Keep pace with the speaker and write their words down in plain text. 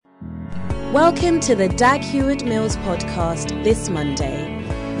Welcome to the Dag Heward-Mills podcast this Monday.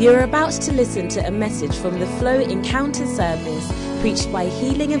 You're about to listen to a message from the Flow Encounter service preached by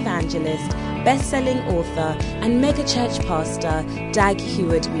healing evangelist, best-selling author and megachurch pastor Dag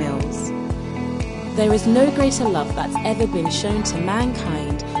Heward-Mills. There is no greater love that's ever been shown to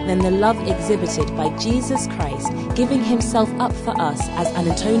mankind than the love exhibited by Jesus Christ, giving himself up for us as an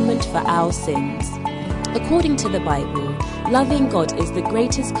atonement for our sins. According to the Bible, loving God is the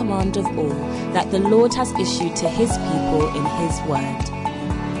greatest command of all that the Lord has issued to his people in his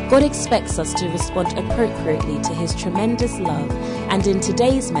word. God expects us to respond appropriately to his tremendous love, and in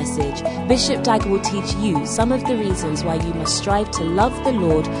today's message, Bishop Dag will teach you some of the reasons why you must strive to love the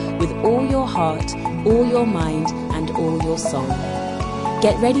Lord with all your heart, all your mind, and all your soul.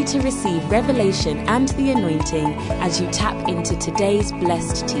 Get ready to receive revelation and the anointing as you tap into today's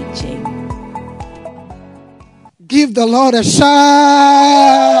blessed teaching. Give the Lord a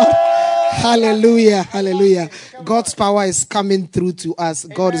shout. Hallelujah. Hallelujah. God's power is coming through to us.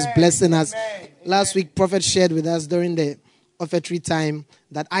 God is blessing us. Last week, Prophet shared with us during the offertory time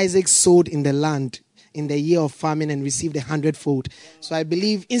that Isaac sowed in the land in the year of famine and received 100-fold. So I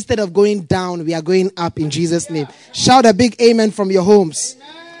believe instead of going down, we are going up in Jesus' name. Shout a big amen from your homes.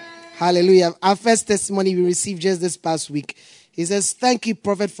 Hallelujah. Our first testimony we received just this past week. He says, "Thank you,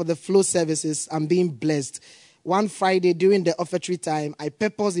 Prophet, for the flow services. I'm being blessed. One Friday during the offertory time, I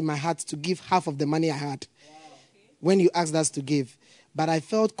purposed in my heart to give half of the money I had when you asked us to give. But I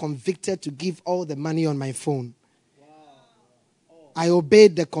felt convicted to give all the money on my phone. I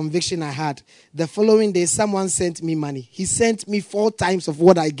obeyed the conviction I had. The following day, someone sent me money. He sent me 4 times of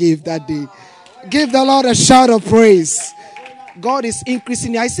what I gave that day. Give the Lord a shout of praise. God is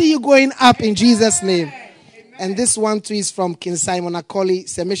increasing you. I see you going up in Jesus' name. And this one too is from King Simon Akoli.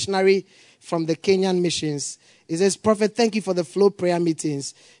 He's a missionary from the Kenyan missions. He says, "Prophet, thank you for the flow prayer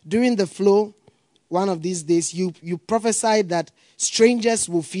meetings. During the flow, one of these days, you prophesied that strangers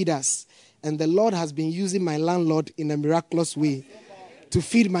will feed us. And the Lord has been using my landlord in a miraculous way to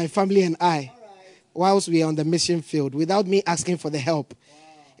feed my family and I whilst we are on the mission field without me asking for the help.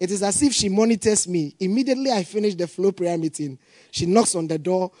 It is as if she monitors me. Immediately I finish the flow prayer meeting, she knocks on the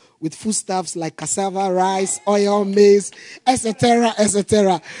door with foodstuffs like cassava, rice, oil, maize, etc.,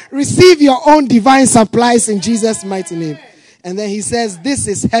 etc. Receive your own divine supplies in Jesus' mighty name." And then he says, "This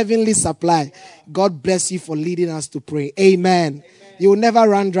is heavenly supply." God bless you for leading us to pray. Amen. You will never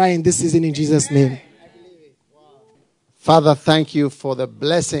run dry in this season in Jesus' name. Father, thank you for the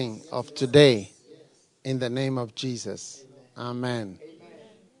blessing of today in the name of Jesus. Amen.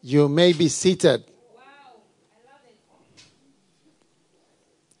 You may be seated.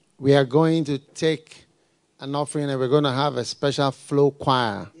 We are going to take an offering and we're going to have a special flow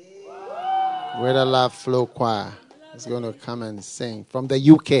choir. We're the Love Flow Choir. It's going to come and sing from the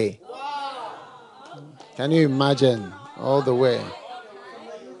UK. Can you imagine? All the way.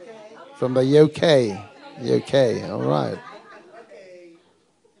 From the UK. UK, all right.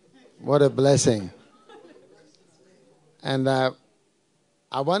 What a blessing. And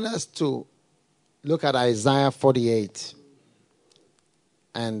I want us to look at Isaiah 48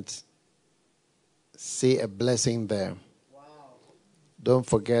 and see a blessing there. Wow. Don't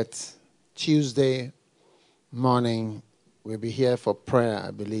forget, Tuesday morning, we'll be here for prayer,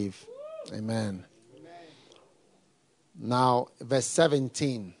 I believe. Amen. Now, verse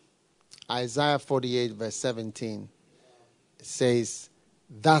 17, Isaiah 48, verse 17, it says,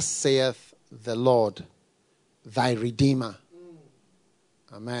 "Thus saith the Lord, thy Redeemer."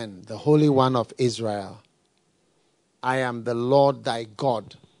 Amen. The Holy One of Israel. "I am the Lord thy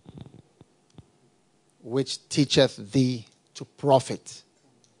God, which teacheth thee to profit,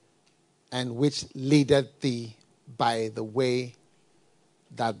 and which leadeth thee by the way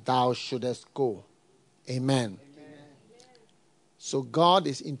that thou shouldest go." Amen. So God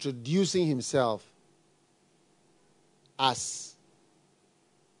is introducing himself as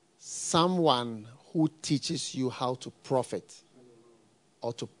someone who teaches you how to profit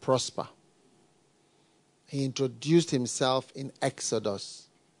or to prosper. He introduced himself in Exodus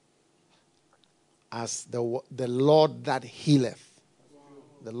as the Lord that healeth.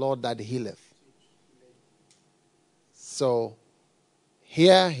 The Lord that healeth. So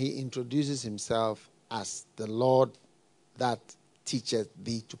here he introduces himself as the Lord that teacheth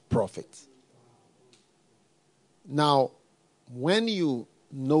thee to profit. Now, when you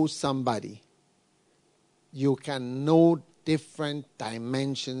know somebody, you can know different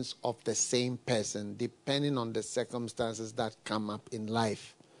dimensions of the same person depending on the circumstances that come up in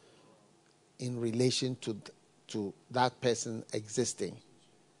life in relation to that person existing.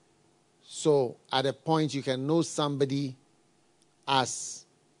 So at a point you can know somebody as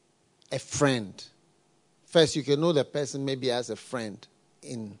a friend. First, you can know the person maybe as a friend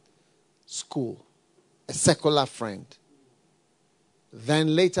in school, a secular friend.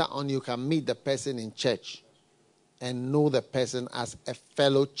 Then later on, you can meet the person in church and know the person as a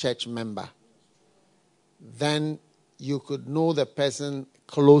fellow church member. Then you could know the person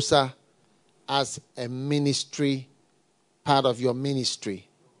closer as a ministry, part of your ministry.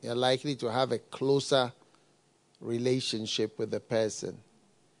 You're likely to have a closer relationship with the person.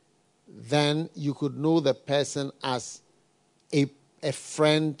 Then you could know the person as a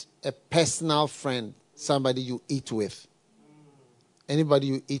friend, a personal friend, somebody you eat with. Anybody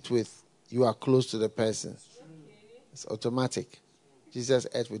you eat with, you are close to the person. It's automatic. Jesus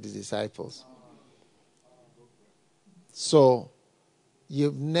ate with his disciples. So,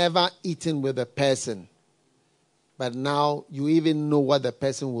 you've never eaten with a person, but now you even know what the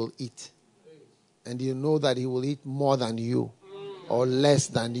person will eat. And you know that he will eat more than you or less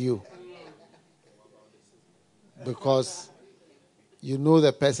than you. Because you know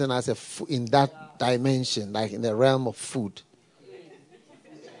the person as in that dimension, like in the realm of food.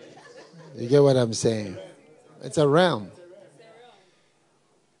 You get what I'm saying? It's a realm.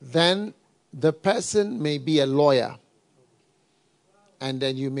 Then the person may be a lawyer. And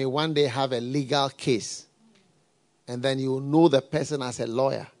then you may one day have a legal case. And then you know the person as a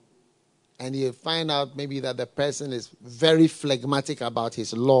lawyer. And you find out maybe that the person is very phlegmatic about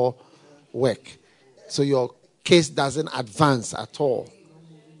his law work. So your case doesn't advance at all.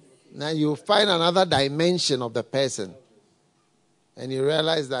 Now you find another dimension of the person. And you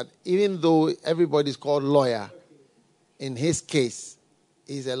realize that even though everybody's called lawyer, in his case,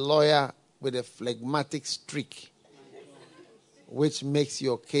 he's a lawyer with a phlegmatic streak, which makes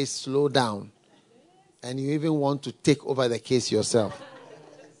your case slow down. And you even want to take over the case yourself.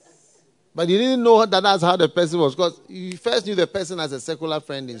 But you didn't know that that's how the person was. Because you first knew the person as a secular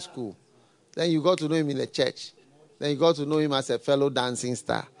friend in school. Then you got to know him in the church. Then you got to know him as a fellow dancing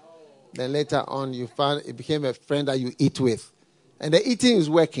star. Then later on, you found it became a friend that you eat with. And the eating is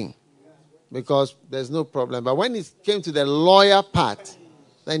working. Because there's no problem. But when it came to the lawyer part,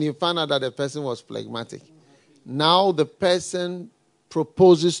 then you found out that the person was phlegmatic. Now the person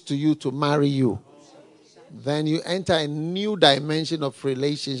proposes to you to marry you. Then you enter a new dimension of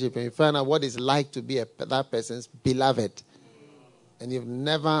relationship and you find out what it's like to be that person's beloved. And you've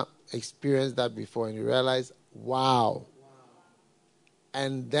never experienced that before and you realize, wow.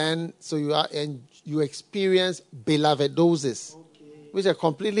 And then, so you experience beloved doses, which are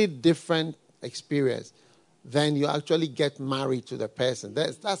completely different experience. Then you actually get married to the person.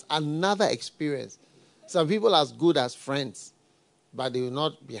 That's another experience. Some people are as good as friends, but they will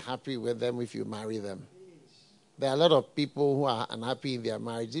not be happy with them if you marry them. There are a lot of people who are unhappy in their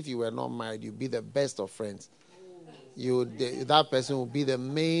marriage. If you were not married, you'd be the best of friends. That person will be the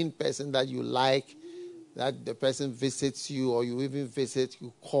main person that you like, that the person visits you or you even visit,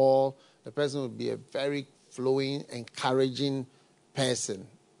 you call. The person will be a very flowing, encouraging person.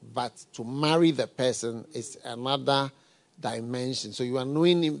 But to marry the person is another dimension. So you are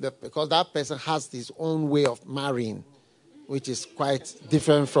knowing him because that person has his own way of marrying, which is quite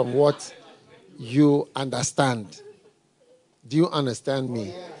different from what you understand. Do you understand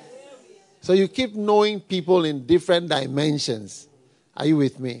me? So you keep knowing people in different dimensions. Are you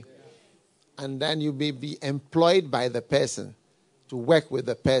with me? And then you may be employed by the person to work with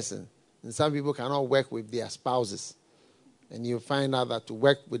the person. And some people cannot work with their spouses. And you find out that to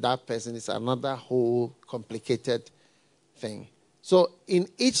work with that person is another whole complicated thing. So in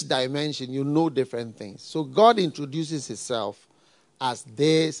each dimension, you know different things. So God introduces himself as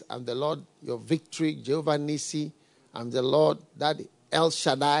this. I'm the Lord, your victory, Jehovah Nissi. I'm the Lord, that El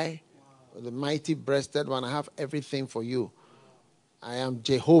Shaddai, the mighty breasted one. I have everything for you. I am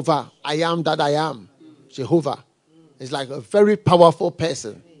Jehovah. I am that I am. Jehovah. It's like a very powerful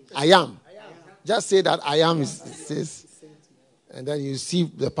person. I am. Just say that I am is and then you see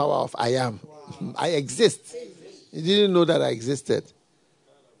the power of I am. I exist. You didn't know that I existed.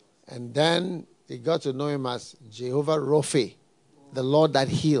 And then you got to know him as Jehovah Rophe, the Lord that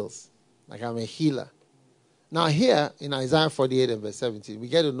heals. Like I'm a healer. Now here in Isaiah 48 and verse 17, we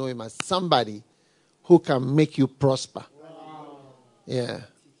get to know him as somebody who can make you prosper. Yeah.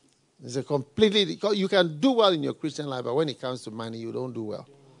 It's a completely, you can do well in your Christian life, but when it comes to money, you don't do well.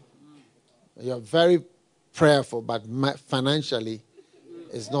 You're very prayerful, but financially,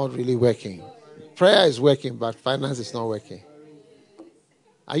 it's not really working. Prayer is working, but finance is not working.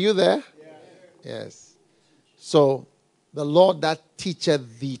 Are you there? Yes. So, the Lord that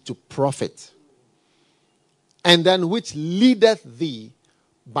teacheth thee to profit, and then which leadeth thee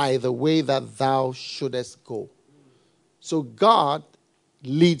by the way that thou shouldest go. So God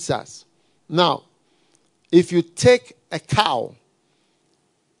leads us. Now, if you take a cow,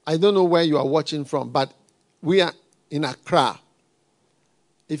 I don't know where you are watching from, but we are in Accra.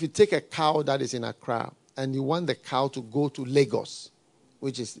 If you take a cow that is in Accra and you want the cow to go to Lagos,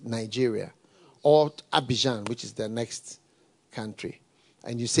 which is Nigeria, or Abidjan, which is the next country,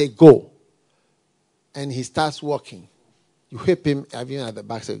 and you say, go, and he starts walking, you whip him even at the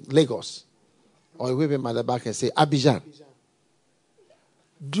back, say, Lagos. Or you whip him at the back and say, Abidjan.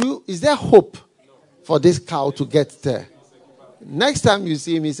 Is there hope for this cow to get there? Next time you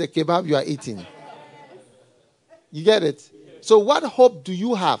see him, he says, kebab you are eating. You get it? So what hope do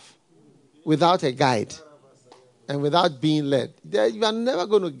you have without a guide and without being led? You are never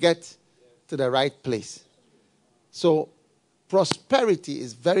going to get to the right place. So prosperity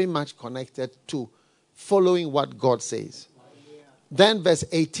is very much connected to following what God says. Then verse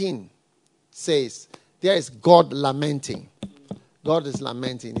 18 says, there is God lamenting. God is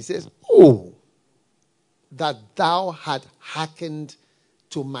lamenting. He says, oh, that thou had hearkened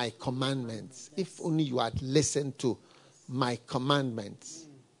to my commandments. If only you had listened to my commandments.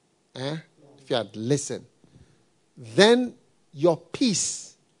 If you had listened. Then your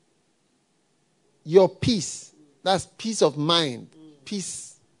peace, that's peace of mind,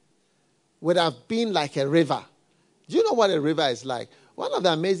 peace would have been like a river. Do you know what a river is like? One of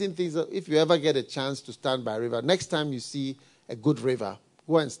the amazing things, if you ever get a chance to stand by a river, next time you see a good river,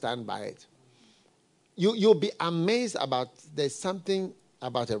 go and stand by it. You'll be amazed there's something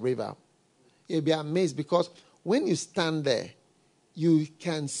about a river. You'll be amazed because when you stand there, you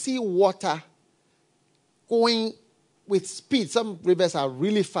can see water going with speed. Some rivers are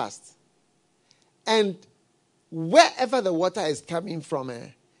really fast. And wherever the water is coming from,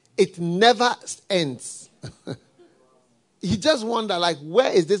 it never ends. You just wonder,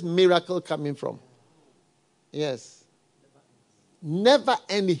 where is this miracle coming from? Yes. Never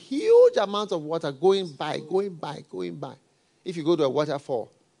end. Huge amounts of water going by. If you go to a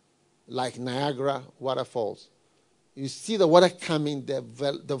waterfall, like Niagara waterfalls, you see the water coming, the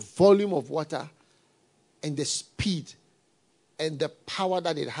volume of water and the speed and the power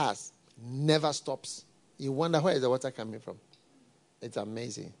that it has never stops. You wonder, where is the water coming from? It's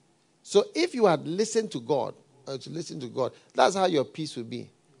amazing. So if you had listened to God, that's how your peace will be.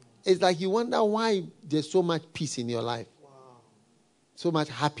 It's like you wonder why there's so much peace in your life. So much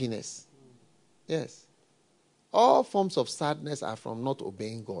happiness. Yes. All forms of sadness are from not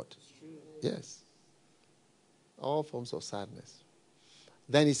obeying God. Yes. All forms of sadness.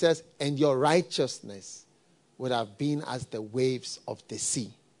 Then he says, and your righteousness would have been as the waves of the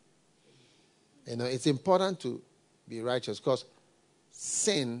sea. It's important to be righteous because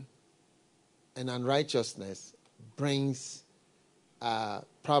sin and unrighteousness brings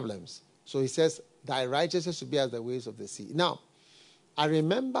problems. So he says, thy righteousness should be as the waves of the sea. Now, I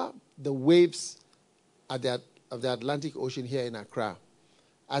remember the waves of the Atlantic Ocean here in Accra.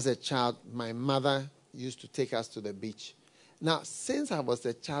 As a child, my mother used to take us to the beach. Now, since I was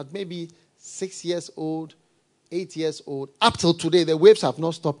a child, maybe 6 years old, 8 years old, up till today, the waves have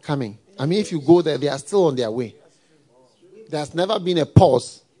not stopped coming. I mean, if you go there, they are still on their way. There's never been a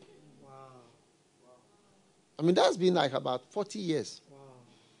pause. I mean, that's been like about 40 years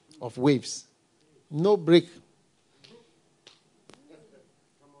of waves. No break.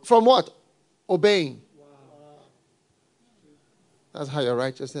 From what? Obeying. That's how your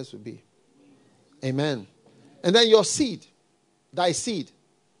righteousness will be. Amen. And then your seed, thy seed,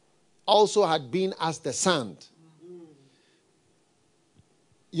 also had been as the sand.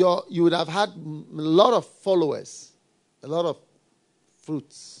 You would have had a lot of followers, a lot of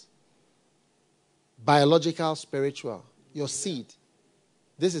fruits. Biological, spiritual. Your seed.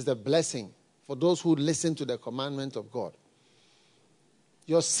 This is the blessing for those who listen to the commandment of God.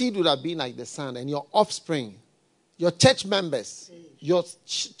 Your seed would have been like the sand, and your offspring, your church members, your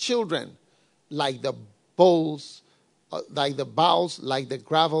children, like the bowls, like the bowels, like the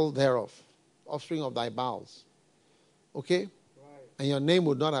gravel thereof. Offspring of thy bowels. Okay? Right. And your name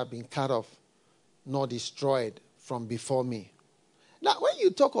would not have been cut off, nor destroyed from before me. Now, when you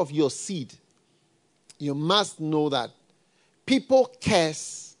talk of your seed, you must know that people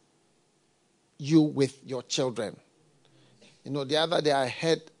curse you with your children. The other day I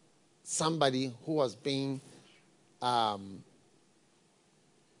heard somebody who was being not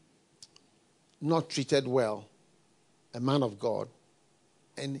treated well, a man of God,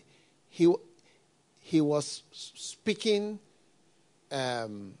 and he was speaking.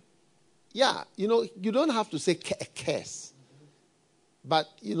 You don't have to say a curse, but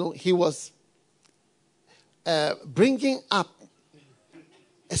he was bringing up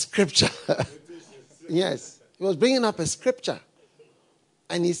a scripture. Yes, he was bringing up a scripture.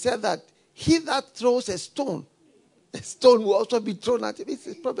 And he said that he that throws a stone will also be thrown at him.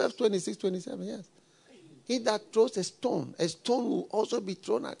 It's Proverbs 26:27, yes. He that throws a stone will also be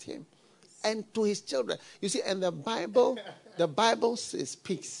thrown at him and to his children. You see, and the Bible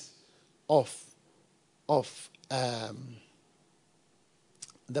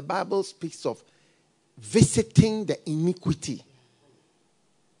speaks of visiting the iniquity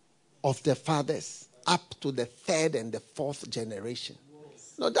of the fathers up to the third and the fourth generation.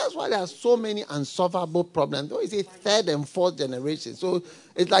 No, that's why there are so many unsolvable problems. Though it's a third and fourth generation. So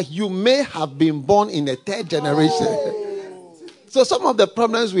it's like you may have been born in a third generation. So some of the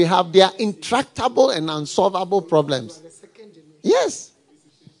problems we have, they are intractable and unsolvable problems. Yes.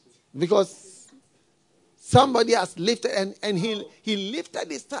 Because somebody has lifted, and he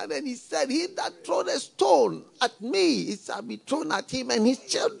lifted his hand and he said, he that throws a stone at me, it shall be thrown at him and his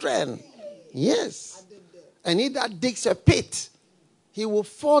children. Yes. And he that digs a pit, he will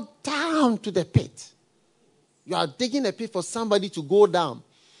fall down to the pit. You are digging a pit for somebody to go down.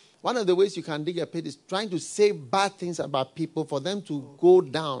 One of the ways you can dig a pit is trying to say bad things about people for them to go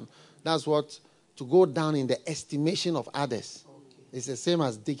down. That's what, to go down in the estimation of others. It's the same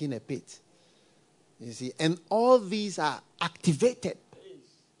as digging a pit. You see, and all these are activated.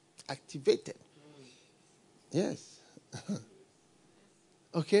 Activated. Yes.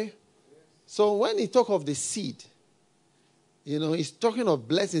 Okay? So when he talk of the seed, he's talking of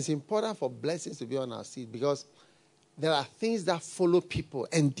blessings. It's important for blessings to be on our seed because there are things that follow people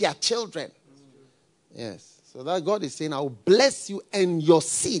and their children. Yes. So that God is saying, I will bless you and your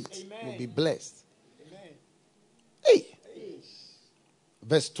seed will be blessed. Amen. Hey.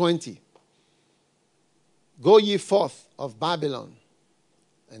 Verse 20. Go ye forth of Babylon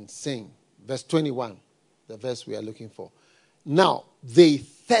and sing. Verse 21. The verse we are looking for. Now they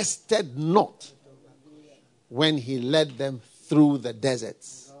thirsted not when he led them through the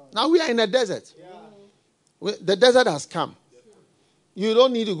deserts. Now we are in a desert. The desert has come. You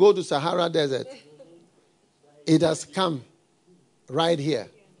don't need to go to Sahara Desert. It has come right here.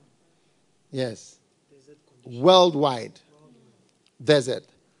 Yes. Worldwide desert.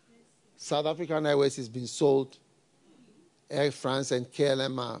 South African Airways has been sold. Air France and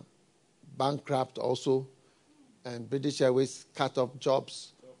KLM are bankrupt also. And British Airways cut off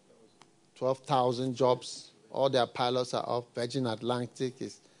jobs. 12,000 jobs. All their pilots are off. Virgin Atlantic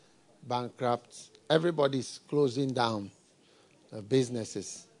is bankrupt. Everybody's closing down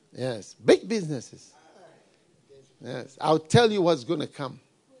businesses. Yes. Big businesses. Yes. I'll tell you what's going to come.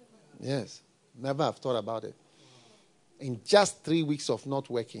 Yes. Never have thought about it. In just 3 weeks of not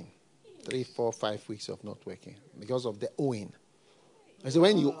working. 3, 4, 5 weeks of not working. Because of the owing. So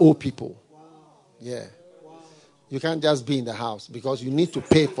when you owe people. Yeah. You can't just be in the house because you need to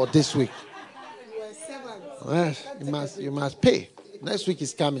pay for this week. Yes, you must pay. Next week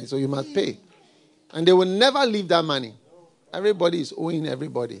is coming, so you must pay. And they will never leave that money. Everybody is owing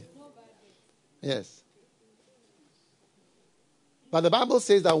everybody. Yes. But the Bible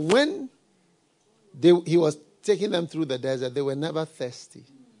says that when he was taking them through the desert, they were never thirsty.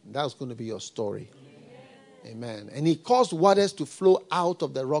 That's going to be your story. Amen. And he caused waters to flow out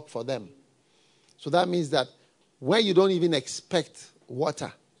of the rock for them. So that means that where you don't even expect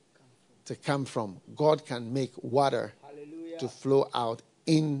water to come from, God can make water to flow out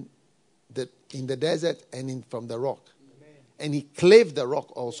in the desert and from the rock. Amen. And he clave the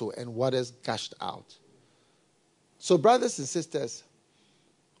rock also, and waters gushed out. So brothers and sisters,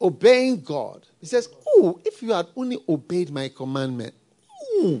 obeying God, he says, if you had only obeyed my commandment,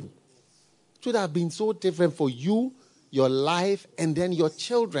 it would have been so different for you, your life, and then your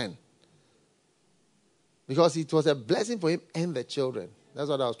children. Because it was a blessing for him and the children. That's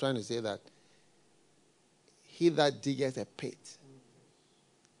what I was trying to say, that he that diggeth a pit,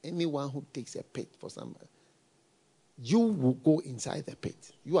 anyone who digs a pit for somebody, you will go inside the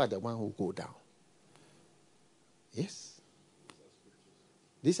pit. You are the one who will go down. Yes.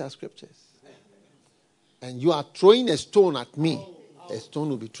 These are scriptures. And you are throwing a stone at me. A stone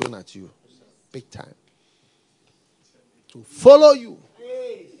will be thrown at you. Big time. To follow you.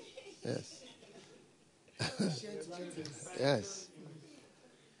 Yes. Yes.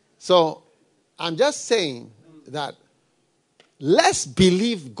 So, I'm just saying that let's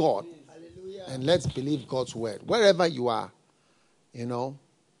believe God and let's believe God's word. Wherever you are,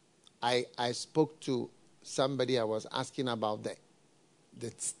 I spoke to somebody. I was asking about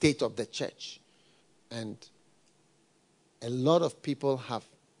the state of the church. And a lot of people have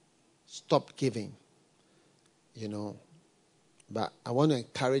stopped giving, But I want to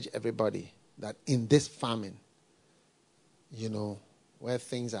encourage everybody that in this famine, where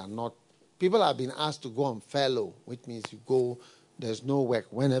things are not, people have been asked to go on furlough, which means you go, there's no work.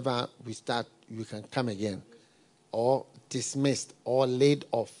 Whenever we start, you can come again. Or dismissed, or laid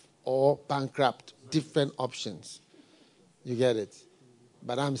off, or bankrupt. Different options. You get it?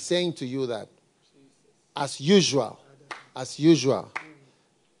 But I'm saying to you that, as usual,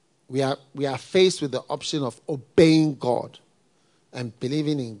 we are faced with the option of obeying God and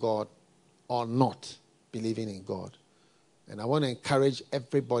believing in God or not believing in God. And I want to encourage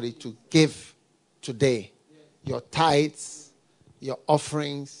everybody to give today your tithes, your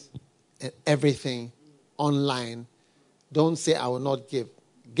offerings, and everything online. Don't say, I will not give.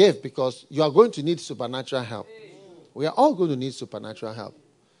 Give, because you are going to need supernatural help. We are all going to need supernatural help.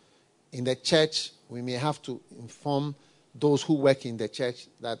 In the church, we may have to inform those who work in the church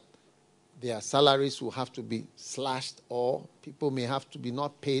that their salaries will have to be slashed, or people may have to be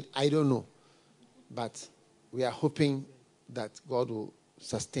not paid. I don't know. But we are hoping that God will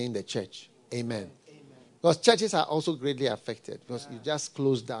sustain the church. Amen. Because churches are also greatly affected. Because you just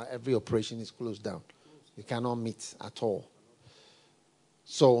close down. Every operation is closed down. You cannot meet at all.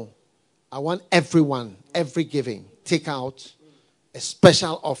 So I want everyone, every giving, take out a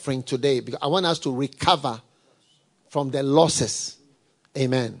special offering today. Because I want us to recover from the losses.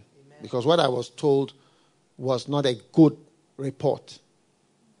 Amen. Because what I was told was not a good report.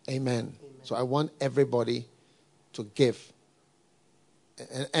 Amen. So I want everybody to give.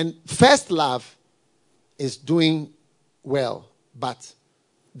 And First Love is doing well, but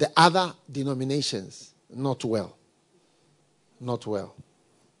the other denominations, not well. Not well.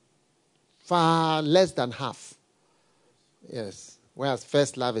 Far less than half. Yes. Whereas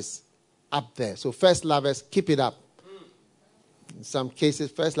First Love is up there. So First Lovers, keep it up. In some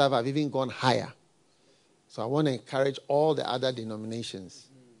cases, First Love have even gone higher. So I want to encourage all the other denominations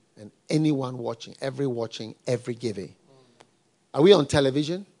and anyone watching, every giving. Are we on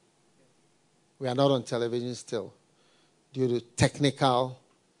television? We are not on television still due to technical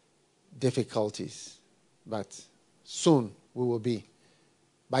difficulties. But soon we will be.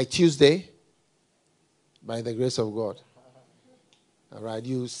 By Tuesday, by the grace of God. All right,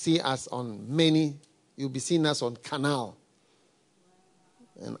 you'll see us on you'll be seeing us on Canal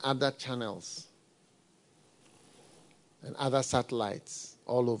and other channels and other satellites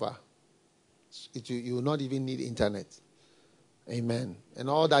all over. You will not even need internet. Amen. And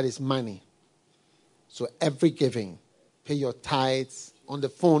all that is money. So every giving, pay your tithes. On the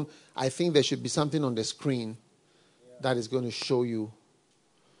phone, I think there should be something on the screen that is going to show you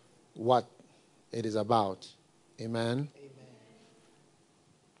what it is about. Amen.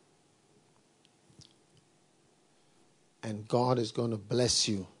 And God is going to bless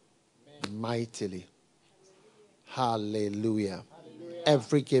you mightily. Hallelujah.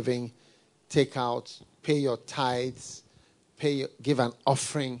 Every giving, take out, pay your tithes, give an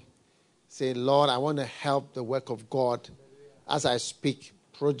offering. Say, Lord, I want to help the work of God. As I speak,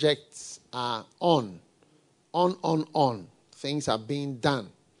 projects are on. Things are being done.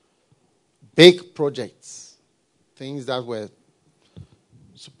 Big projects. Things that were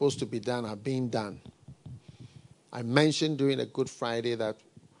supposed to be done are being done. I mentioned during a Good Friday that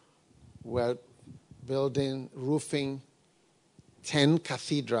we're roofing 10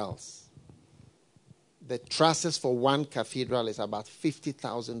 cathedrals. The trusses for one cathedral is about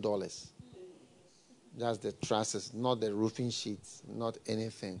 $50,000. That's the trusses, not the roofing sheets, not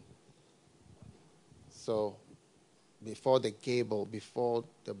anything. So, before the gable, before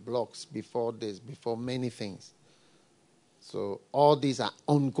the blocks, before this, before many things. So, all these are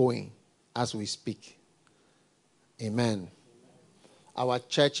ongoing as we speak. Amen. Our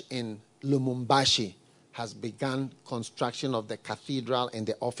church in Lumumbashi has begun construction of the cathedral and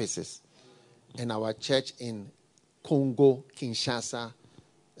the offices. And our church in Congo, Kinshasa,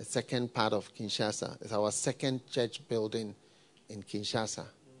 the second part of Kinshasa, is our second church building in Kinshasa.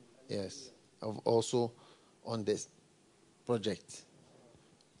 Yes. Also on this project.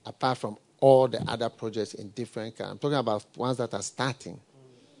 Apart from all the other projects in different kinds. I'm talking about ones that are starting.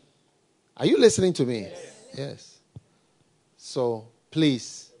 Are you listening to me? Yes. So,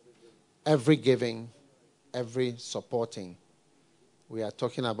 please, every giving, every supporting, we are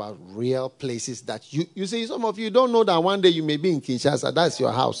talking about real places that you see, some of you don't know that one day you may be in Kinshasa. That's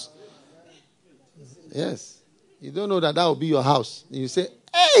your house. Yes. You don't know that will be your house. You say,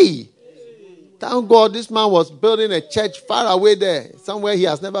 hey, thank God this man was building a church far away there, somewhere he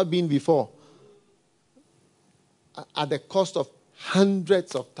has never been before. At the cost of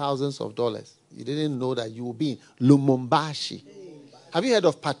hundreds of thousands of dollars. You didn't know that you will be in Lumumbashi. Have you heard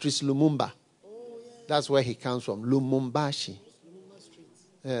of Patrice Lumumba? That's where he comes from, Lumumbashi.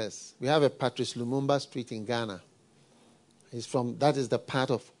 Yes, we have a Patrice Lumumba Street in Ghana. That is the part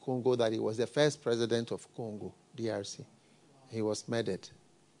of Congo that he was the first president of Congo, DRC. he was murdered.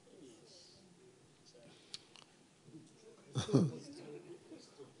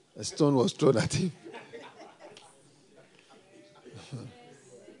 A stone was thrown at him.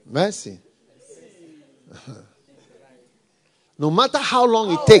 Mercy. No matter how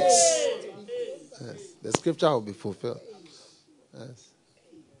long it takes, yes, the scripture will be fulfilled. Yes.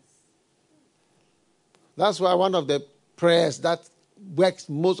 That's why one of the prayers that works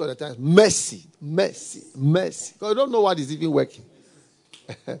most of the time, mercy, mercy, mercy. Because I don't know what is even working.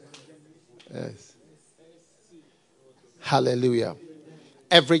 Yes. Hallelujah.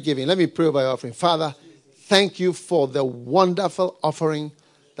 Every giving. Let me pray over your offering. Father, thank you for the wonderful offering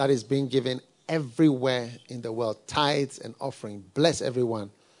that is being given everywhere in the world. Tithes and offering. Bless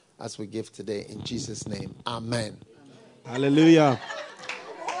everyone as we give today. In Jesus' name. Amen. Hallelujah.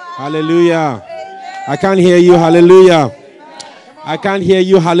 Hallelujah. I can't hear you. Hallelujah. I can't hear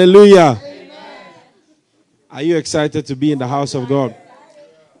you. Hallelujah. Are you excited to be in the house of God?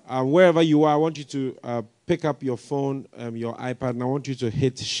 Wherever you are, I want you to pick up your phone, your iPad, and I want you to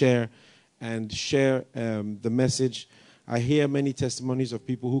hit share and share the message. I hear many testimonies of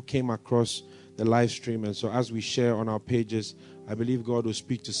people who came across the live stream, and so as we share on our pages, I believe God will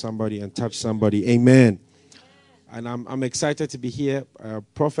speak to somebody and touch somebody. Amen. And I'm excited to be here.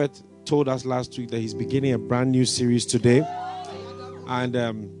 Prophet told us last week that he's beginning a brand new series today. And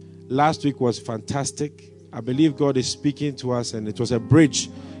last week was fantastic. I believe God is speaking to us, and it was a bridge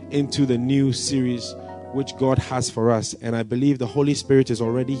into the new series which God has for us. And I believe the Holy Spirit is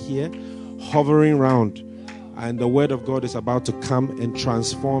already here, hovering around. And the word of God is about to come and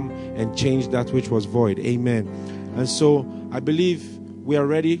transform and change that which was void. Amen. And so I believe we are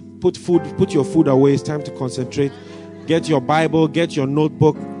ready. Put your food away. It's time to concentrate. Get your Bible, get your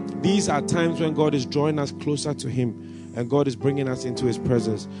notebook. These are times when God is drawing us closer to Him, and God is bringing us into His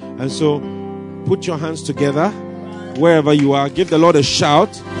presence. And so put your hands together wherever you are. Give the Lord a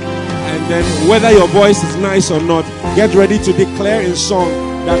shout. And then whether your voice is nice or not, get ready to declare in song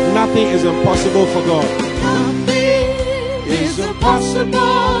that nothing is impossible for God. Nothing is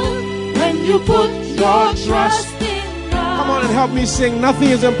impossible when you put your trust in God. Come on and help me sing. Nothing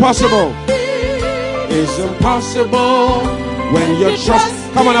is impossible. Nothing is impossible when you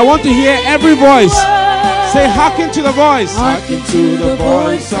trust. Come on, I want to hear every voice. Say, hearken to the voice. Hearken to the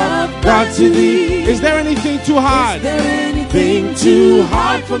voice of God to thee. Is there anything too hard? Is there anything too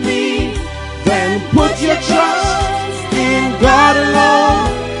hard for me? Then put your trust in God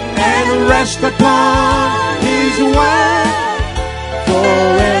alone and rest upon His word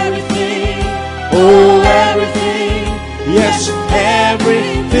For everything, oh everything, yes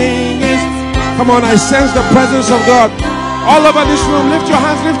everything is. Come on, I sense the presence of God all over this room. Lift your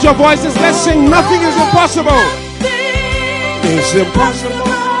hands, lift your voices. Let's sing. Nothing is impossible. It's impossible.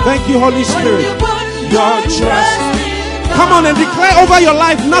 Thank you, Holy Spirit. Your trust. Come on and declare over your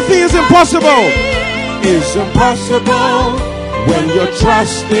life. Nothing is impossible. It's impossible when you're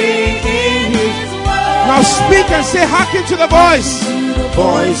trusting in His word. Now speak and say, hearken to the voice.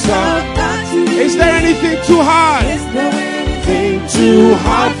 Voice of God. Is there anything too hard? Is there anything too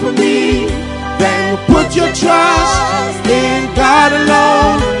hard for me? Then put your trust in God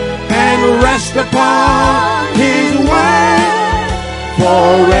alone and rest upon His word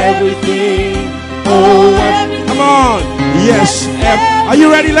for everything. Oh, everything. Come on. Yes. Are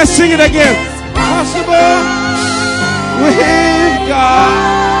you ready? Let's sing it again. Possible with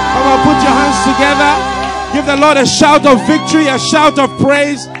God. Come on, put your hands together. Give the Lord a shout of victory, a shout of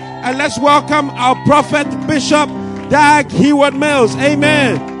praise. And let's welcome our prophet, Bishop Dag Heward-Mills.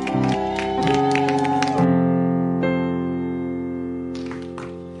 Amen.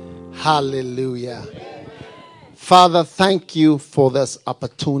 Hallelujah. Father, thank you for this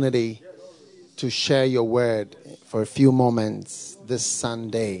opportunity to share your word for a few moments this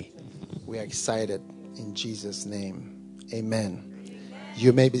Sunday. We are excited in Jesus' name. Amen.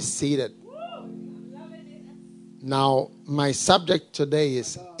 You may be seated. Now, my subject today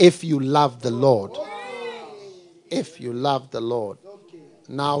is if you love the Lord. If you love the Lord.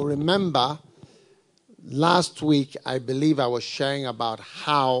 Now, remember, last week I believe I was sharing about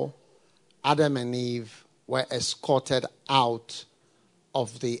how Adam and Eve were escorted out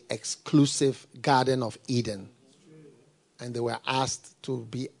of the exclusive Garden of Eden. And they were asked to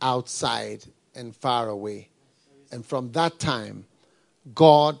be outside and far away. And from that time,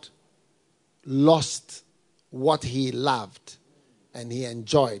 God lost what He loved and He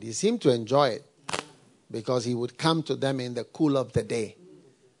enjoyed. He seemed to enjoy it because He would come to them in the cool of the day.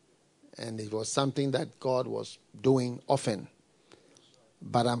 And it was something that God was doing often.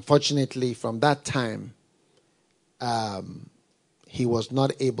 But unfortunately, from that time, He was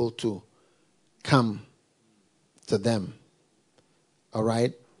not able to come to them. All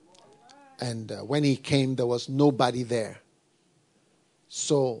right? And when he came, there was nobody there.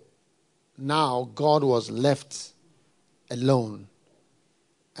 So now God was left alone.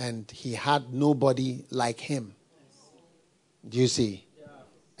 And he had nobody like him. Do you see?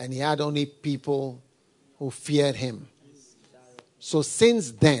 And he had only people who feared him. So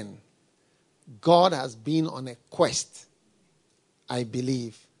since then, God has been on a quest, I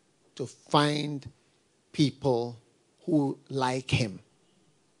believe, to find people who like him.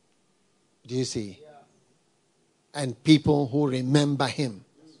 Do you see? And people who remember him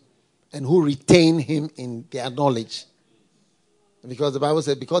and who retain him in their knowledge. Because the Bible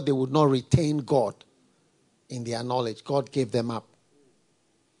said, because they would not retain God in their knowledge, God gave them up.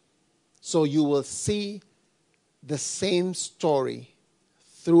 So you will see the same story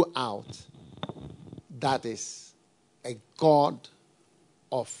throughout. That is a God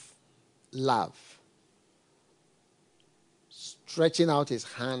of love, stretching out his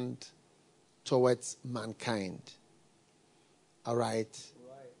hand towards mankind. All right?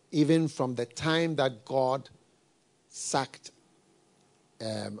 Even from the time that God sacked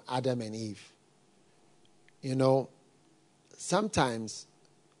Adam and Eve. You know, sometimes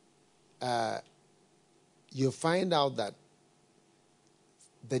you find out that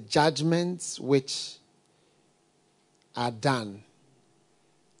the judgments which are done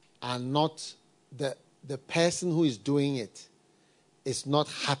are not, the person who is doing it is not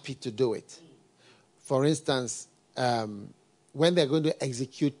happy to do it. For instance, when they're going to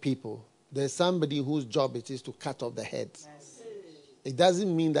execute people, there's somebody whose job it is to cut off the heads. It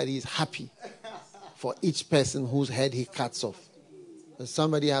doesn't mean that he's happy for each person whose head he cuts off.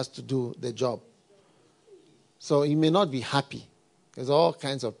 Somebody has to do the job. So he may not be happy. There's all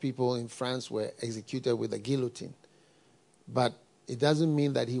kinds of people in France were executed with a guillotine. But it doesn't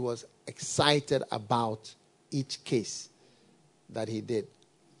mean that he was excited about each case that he did.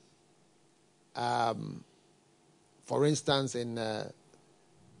 For instance, in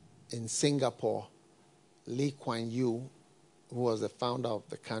Singapore, Lee Kuan Yew, who was the founder of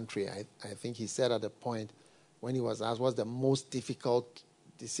the country, I think he said at a point when he was asked what's the most difficult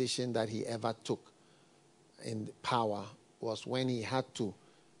decision that he ever took in power, was when he had to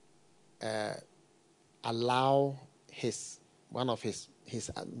allow one of his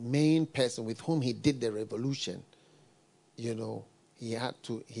main person with whom he did the revolution, you know, he had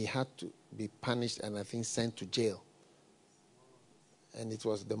to be punished and I think sent to jail. And it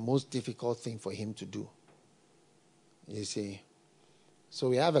was the most difficult thing for him to do. You see. So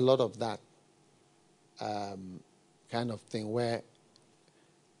we have a lot of that kind of thing where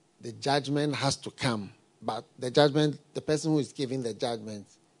the judgment has to come. But the person who is giving the judgment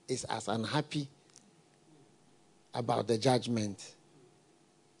is as unhappy about the judgment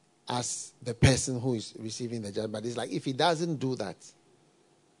as the person who is receiving the judgment. But it's like if he doesn't do that,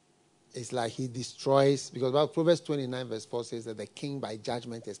 it's like he destroys, because Proverbs 29 verse 4 says that the king by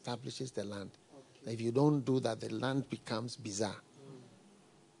judgment establishes the land. Okay. If you don't do that, the land becomes bizarre.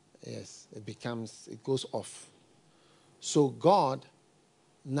 Yes, it goes off. So God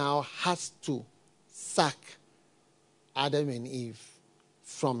now has to sack Adam and Eve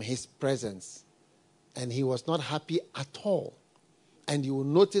from his presence. And he was not happy at all. And you will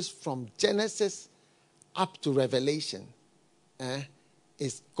notice from Genesis up to Revelation,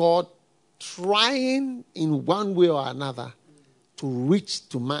 is God trying in one way or another to reach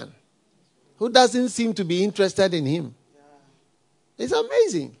to man who doesn't seem to be interested in him. It's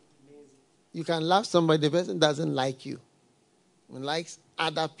amazing. You can love somebody, the person doesn't like you. He likes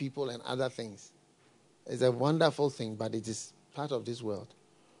other people and other things. It's a wonderful thing, but it is part of this world.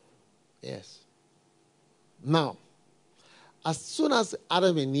 Yes. Now, as soon as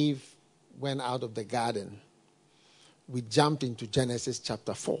Adam and Eve went out of the garden, we jumped into Genesis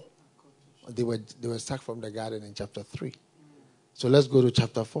chapter 4. They were sacked from the garden in chapter 3. So let's go to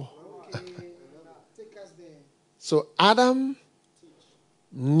chapter 4. So Adam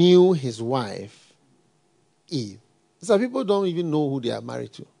knew his wife, Eve. Some people don't even know who they are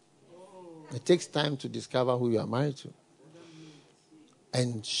married to. It takes time to discover who you are married to.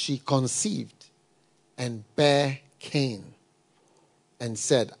 And she conceived and bare Cain and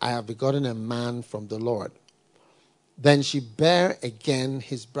said, I have begotten a man from the Lord. Then she bare again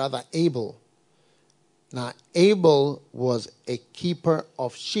his brother Abel. Now Abel was a keeper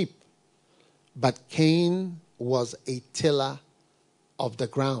of sheep, but Cain was a tiller of the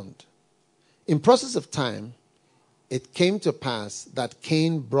ground. In process of time, it came to pass that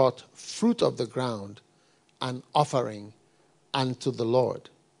Cain brought fruit of the ground, an offering unto the Lord.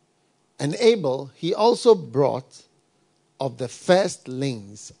 And Abel, he also brought of the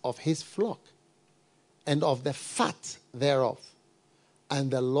firstlings of his flock, and of the fat thereof. And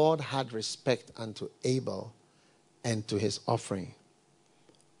the Lord had respect unto Abel and to his offering.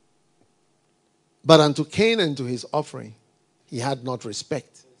 But unto Cain and to his offering, he had not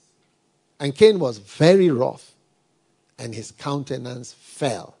respect. And Cain was very wroth, and his countenance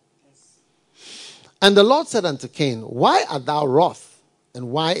fell. And the Lord said unto Cain, why art thou wroth, and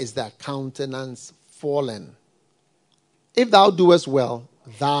why is thy countenance fallen? If thou doest well,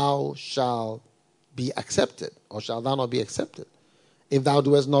 thou shalt be accepted, or shalt thou not be accepted? If thou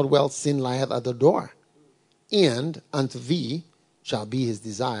doest not well, sin lieth at the door, and unto thee shall be his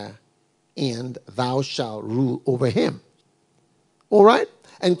desire, and thou shalt rule over him. All right?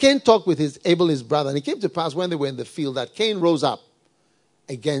 And Cain talked with Abel his brother, and it came to pass when they were in the field that Cain rose up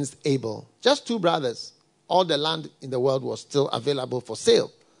against Abel. Just two brothers. All the land in the world was still available for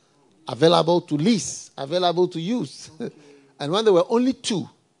sale, available to lease, available to use. And when there were only two,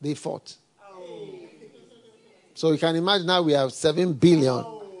 they fought. So you can imagine now we have 7 billion.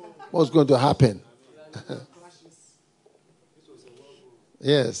 What's going to happen?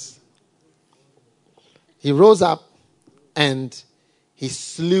 Yes. He rose up and he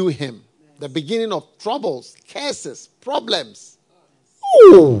slew him. The beginning of troubles, curses, problems.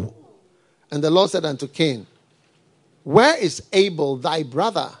 Ooh. And the Lord said unto Cain, where is Abel thy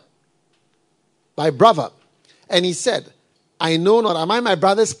brother? Thy brother. And he said, I know not. Am I my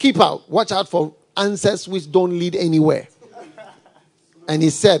brother's keeper? Watch out for answers which don't lead anywhere. And he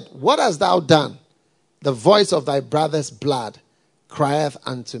said, what hast thou done? The voice of thy brother's blood crieth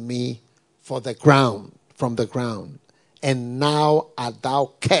unto me from the ground. And now art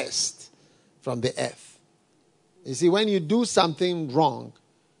thou cursed from the earth. You see, when you do something wrong,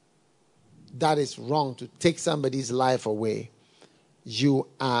 that is wrong, to take somebody's life away, you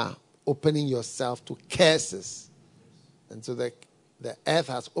are opening yourself to curses. And so the earth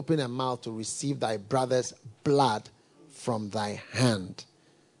has opened her mouth to receive thy brother's blood from thy hand.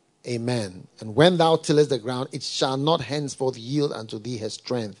 Amen. And when thou tillest the ground, it shall not henceforth yield unto thee her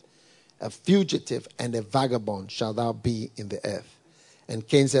strength. A fugitive and a vagabond shalt thou be in the earth. And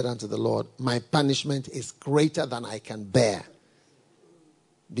Cain said unto the Lord, my punishment is greater than I can bear.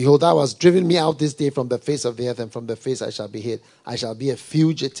 Behold, thou hast driven me out this day from the face of the earth, and from the face I shall be hid. I shall be a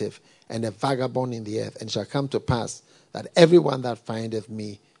fugitive and a vagabond in the earth. And it shall come to pass that everyone that findeth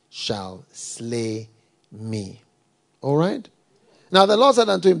me shall slay me. All right? Now the Lord said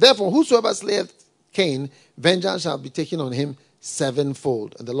unto him, therefore, whosoever slayeth Cain, vengeance shall be taken on him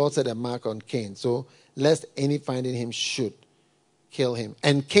sevenfold. And the Lord set a mark on Cain, so lest any finding him should kill him.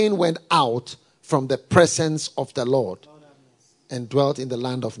 And Cain went out from the presence of the Lord and dwelt in the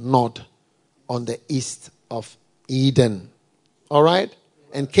land of Nod on the east of Eden. All right?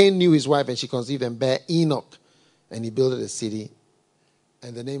 And Cain knew his wife, and she conceived and bare Enoch. And he built a city,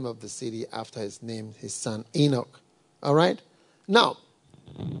 and the name of the city after his name, his son Enoch. All right? Now,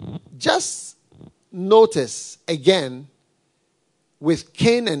 just notice again, with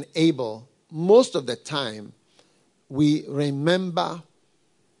Cain and Abel, most of the time, we remember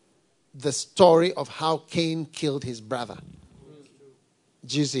the story of how Cain killed his brother.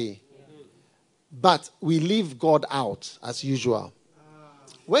 Do you see? But we leave God out as usual.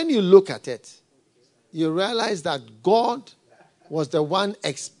 When you look at it, you realize that God was the one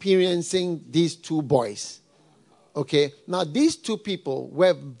experiencing these two boys. Okay? Now, these two people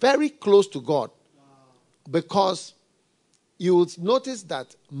were very close to God, because you will notice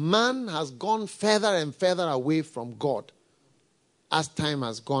that man has gone further and further away from God as time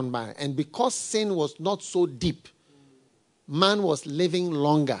has gone by. And because sin was not so deep, man was living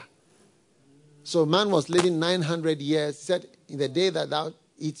longer. So man was living 900 years. He said, in the day that thou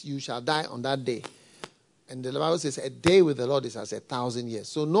eat, you shall die on that day. And the Bible says, a day with the Lord is as 1,000 years.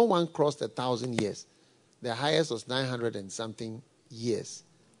 So no one crossed 1,000 years. The highest was 900 and something years.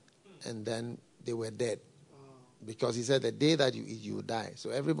 And then they were dead. Because he said, the day that you eat, you will die. So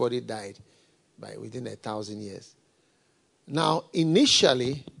everybody died by within 1,000 years. Now,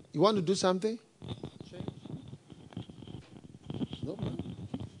 initially, you want to do something? Change. No,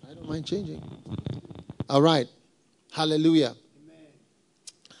 I don't mind changing. All right. Hallelujah. Amen.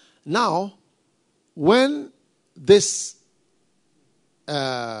 Now, when this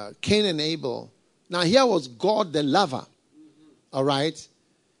Cain and Abel, now here was God the lover. All right.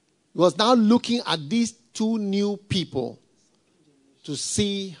 He was now looking at these two new people to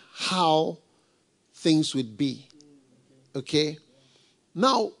see how things would be. Okay?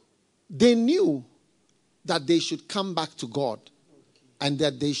 Now, they knew that they should come back to God and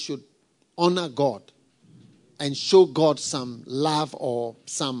that they should honor God and show God some love or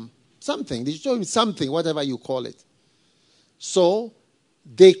something. They should show him something, whatever you call it. So,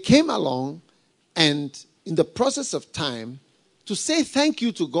 they came along, and in the process of time, to say thank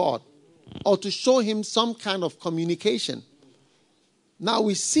you to God or to show him some kind of communication. Now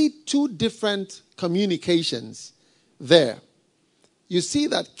we see two different communications there. You see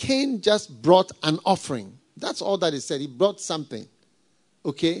that Cain just brought an offering. That's all that is said. He brought something.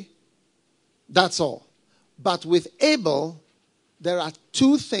 Okay? That's all. But with Abel, there are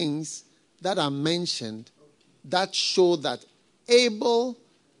two things that are mentioned that show that Abel,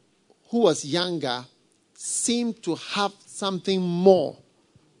 who was younger, seemed to have something more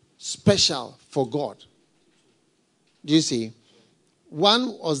special for God. Do you see?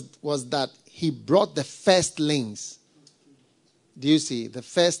 One was that he brought the firstlings. Do you see? The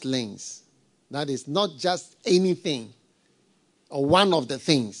firstlings. That is not just anything or one of the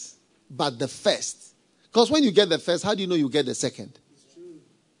things, but the first. Because when you get the first, how do you know you get the second?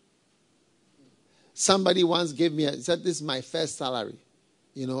 Somebody once gave me, said, this is my first salary.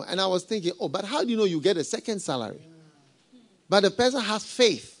 And I was thinking, but how do you know you get a second salary? But the person has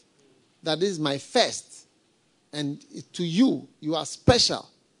faith that this is my first. And to you, you are special.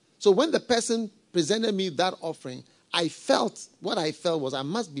 So when the person presented me that offering, what I felt was I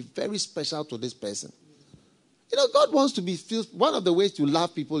must be very special to this person. God wants to be feel. One of the ways to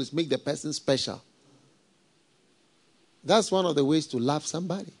love people is make the person special. That's one of the ways to love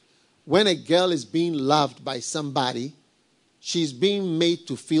somebody. When a girl is being loved by somebody, she's being made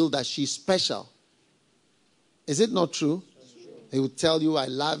to feel that she's special. Is it not true? They will tell you, I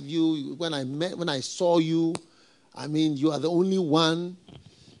love you. When I saw you, you are the only one.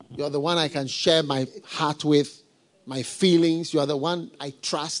 You are the one I can share my heart with, my feelings. You are the one I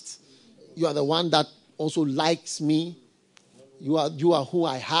trust. You are the one that also likes me. You are who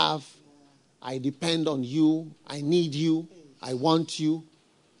I have. I depend on you. I need you. I want you.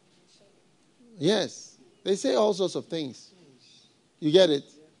 Yes. They say all sorts of things. You get it?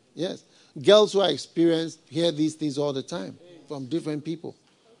 Yes. Girls who are experienced hear these things all the time from different people.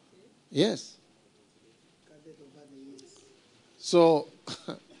 Yes. So,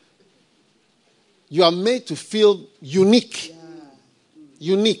 you are made to feel unique.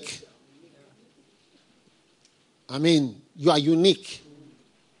 Unique. You are unique.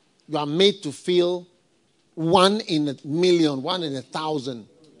 You are made to feel 1 in a million, 1 in 1,000.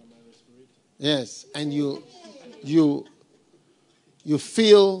 Yes. And you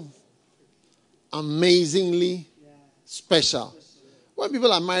feel amazingly special. When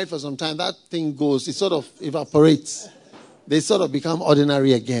people are married for some time, that thing goes, it sort of evaporates. They sort of become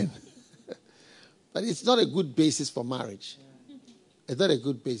ordinary again. But it's not a good basis for marriage. It's not a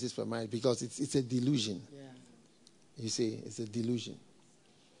good basis for marriage because it's a delusion. You see, it's a delusion.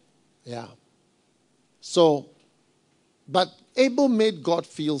 Yeah. So, but Abel made God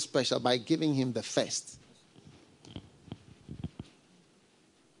feel special by giving him the first.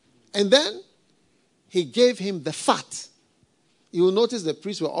 And then he gave him the fat. You will notice the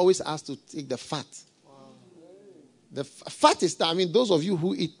priests were always asked to take the fat. The fat is, those of you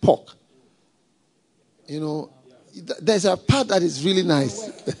who eat pork, there's a part that is really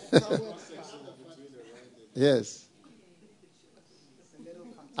nice. Yes.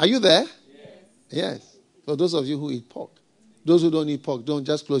 Are you there? Yes. For those of you who eat pork. Those who don't eat pork, don't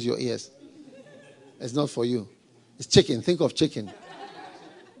just close your ears. It's not for you. It's chicken. Think of chicken.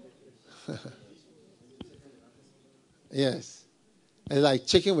 Yes. It's like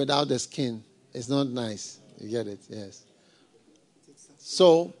chicken without the skin. It's not nice. You get it? Yes.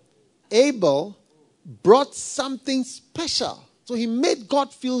 So, Abel brought something special. So he made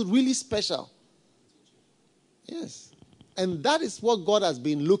God feel really special. Yes. And that is what God has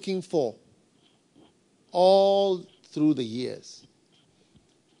been looking for all through the years.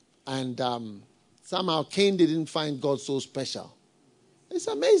 And somehow Cain didn't find God so special. It's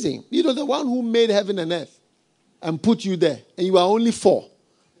amazing. The one who made heaven and earth and put you there, and you are only 4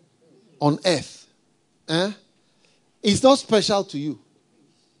 on earth. It's not special to you.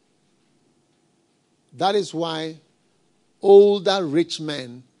 That is why older rich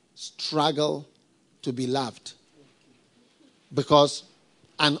men struggle to be loved. Because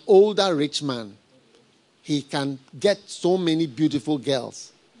an older rich man, he can get so many beautiful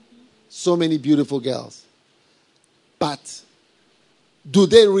girls. So many beautiful girls. But do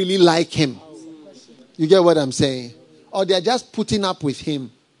they really like him? You get what I'm saying? Or they're just putting up with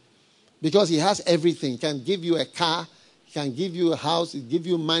him. Because he has everything. He can give you a car. He can give you a house. He can give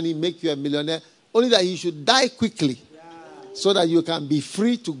you money, make you a millionaire. Only that he should die quickly. So that you can be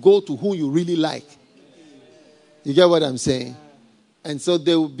free to go to who you really like. You get what I'm saying? And so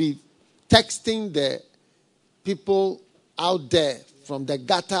they will be texting the people out there from the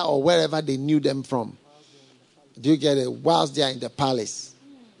gutter or wherever they knew them from. Do you get it? Whilst they are in the palace.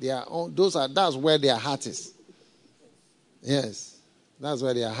 That's where their heart is. Yes, that's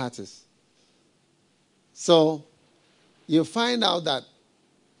where their heart is. So, you find out that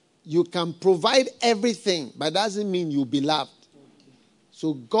you can provide everything, but doesn't mean you'll be loved.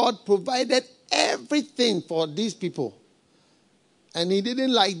 So God provided everything for these people. And they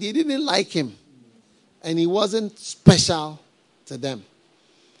didn't like him. And he wasn't special to them.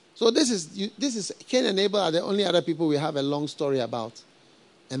 So this is Cain and Abel are the only other people we have a long story about.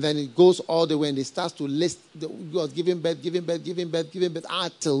 And then it goes all the way and it starts to list God giving birth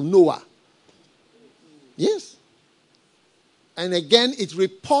till Noah. Yes. And again, it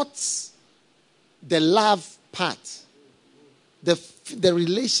reports the love part, the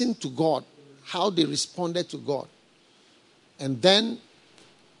relation to God, how they responded to God. And then,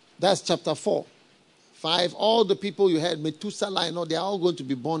 that's chapter 4. 5, all the people you had, Methuselah and all, they are all going to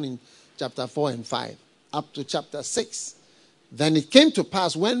be born in chapter 4 and 5, up to chapter 6. Then it came to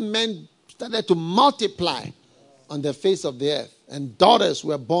pass when men started to multiply on the face of the earth, and daughters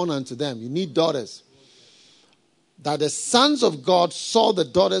were born unto them. You need daughters. That the sons of God saw the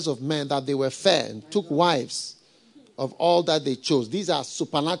daughters of men, that they were fair, and took wives of all that they chose. These are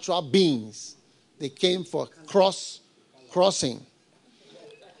supernatural beings. They came for crossing.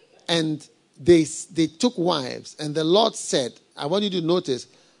 And they took wives. And the Lord said, I want you to notice,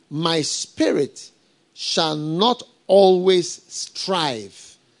 my spirit shall not always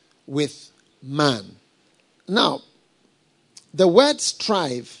strive with man. Now, the word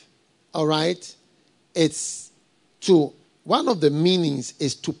strive, all right, one of the meanings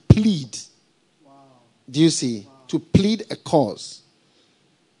is to plead. Wow. Do you see? Wow. To plead a cause.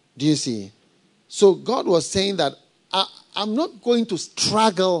 Do you see? So God was saying that I'm not going to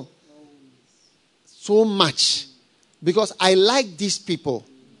struggle so much because I like these people,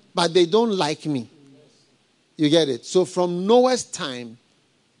 but they don't like me. You get it? So from Noah's time,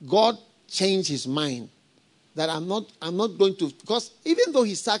 God changed his mind that I'm not going to, because even though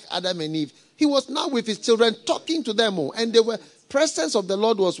he sacked Adam and Eve, he was now with his children talking to them all, and the presence of the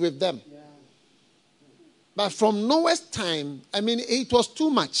Lord was with them. Yeah. But from Noah's time, it was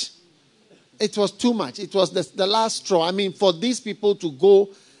too much. It was too much. It was the last straw. For these people to go,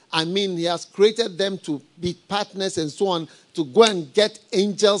 he has created them to be partners and so on, to go and get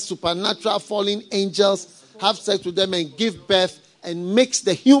angels, supernatural fallen angels, have sex with them and give birth and mix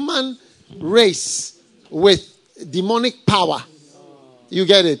the human race with demonic power. You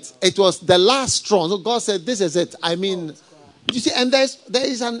get it? It was the last straw. So God said, this is it. You see, and there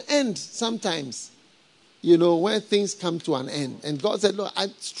is an end sometimes. When things come to an end. And God said, look,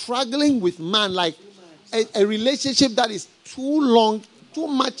 I'm struggling with man like a relationship that is too long, too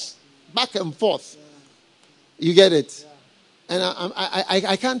much back and forth. You get it? And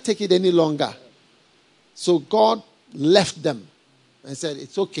I can't take it any longer. So God left them and said,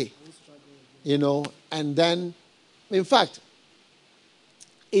 it's okay. And then, in fact,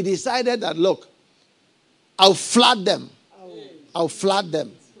 he decided that, look, I'll flood them. I'll flood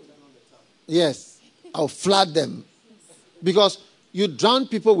them. Yes, I'll flood them. Because you drown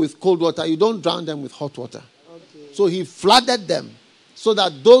people with cold water, you don't drown them with hot water. Okay. So he flooded them so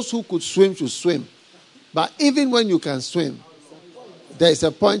that those who could swim should swim. But even when you can swim, there is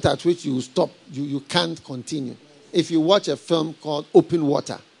a point at which you stop. You can't continue. If you watch a film called Open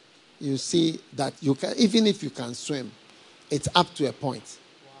Water, you see that you can, even if you can swim, it's up to a point.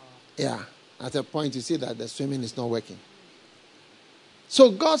 Wow. Yeah, at a point you see that the swimming is not working. So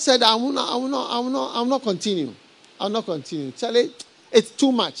God said, I will not continue. I'll not continue. Charlie, it's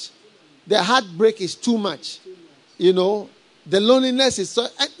too much. The heartbreak is too much. The loneliness is so.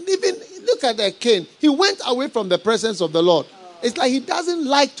 And even look at the Cain. He went away from the presence of the Lord. It's like he doesn't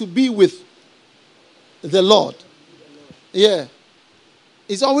like to be with the Lord. Yeah.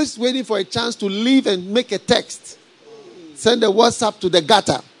 He's always waiting for a chance to leave and make a text. Send a WhatsApp to the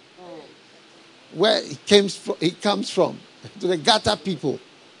gutter. Where he comes from. To the gutter people.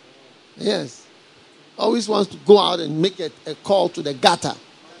 Yes. Always wants to go out and make a call to the gutter.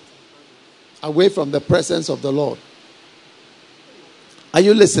 Away from the presence of the Lord. Are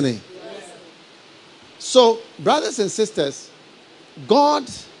you listening? Yes. So, brothers and sisters, God,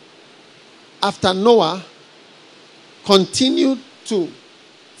 after Noah, continued to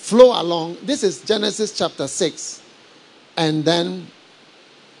flow along. This is Genesis chapter 6. And then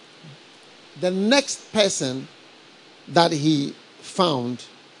the next person that he found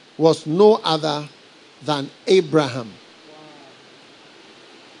was no other than Abraham. Wow.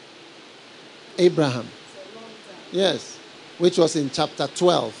 Abraham. Yes, which was in chapter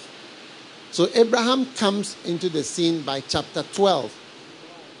 12. So Abraham comes into the scene by chapter 12.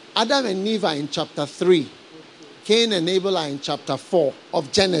 Adam and Eve are in chapter 3. Cain and Abel are in chapter 4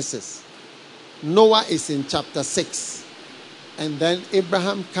 of Genesis. Noah is in chapter 6. And then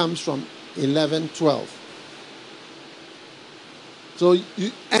Abraham comes from 11, 12. So,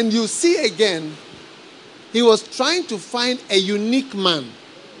 you see again, he was trying to find a unique man.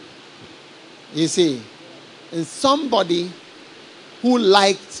 You see, and somebody who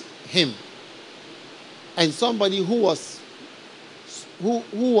liked him. And somebody who was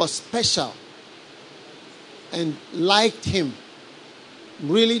special and liked him,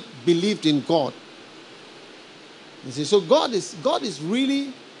 really believed in God. You see, so God is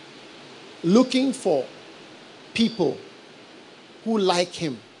really looking for people who like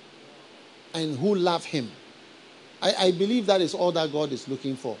him and who love him. I believe that is all that God is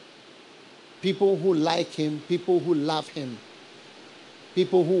looking for. People who like him, people who love him,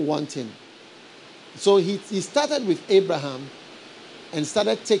 people who want him. So he started with Abraham and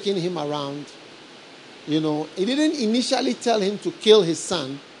started taking him around. You know, he didn't initially tell him to kill his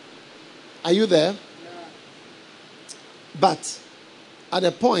son. Are you there? Yeah. But at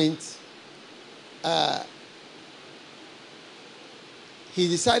a point, he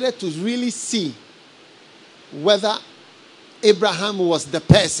decided to really see whether Abraham was the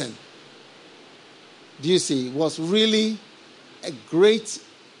person. Do you see? Was really a great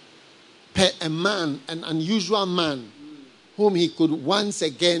a man, an unusual man, whom he could once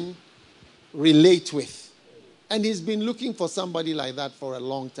again relate with. And he's been looking for somebody like that for a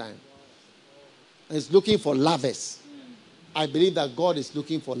long time. He's looking for lovers. I believe that God is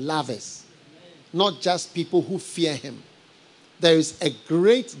looking for lovers, not just people who fear him. There is a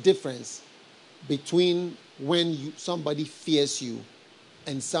great difference between when somebody fears you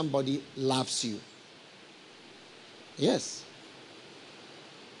and somebody loves you. Yes.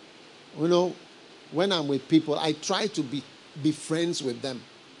 You know, when I'm with people, I try to be friends with them.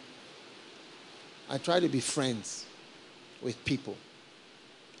 I try to be friends with people.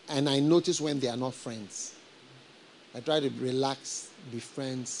 And I notice when they are not friends. I try to relax, be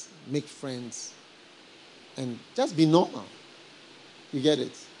friends, make friends, and just be normal. You get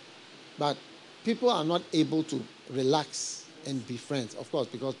it? But people are not able to relax and be friends, of course,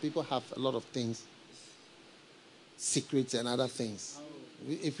 because people have a lot of things, secrets and other things.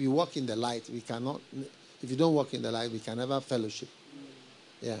 If we walk in the light, we cannot. If you don't walk in the light, we can never fellowship.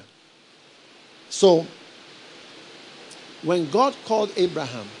 Yeah. So, when God called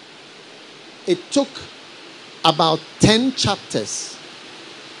Abraham, it took about 10 chapters,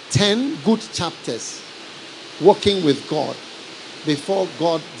 10 good chapters, walking with God, before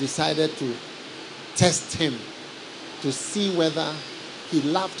God decided to test him to see whether he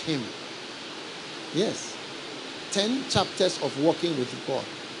loved him. Yes. 10 chapters of walking with God.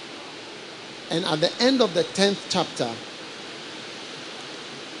 And at the end of the 10th chapter,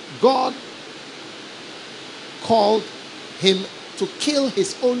 God called him to kill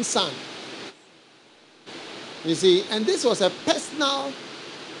his own son. You see, and this was a personal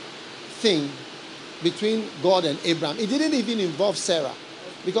thing between God and Abraham. It didn't even involve Sarah.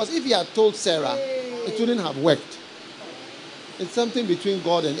 Because if he had told Sarah, it wouldn't have worked. It's something between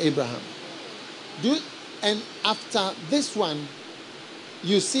God and Abraham. And after this one,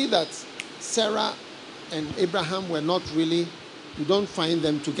 you see that Sarah and Abraham were not really, you don't find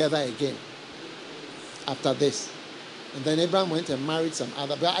them together again after this. And then Abraham went and married some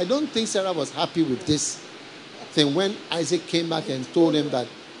other. But I don't think Sarah was happy with this thing when Isaac came back and told him that,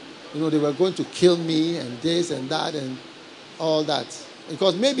 they were going to kill me and this and that and all that.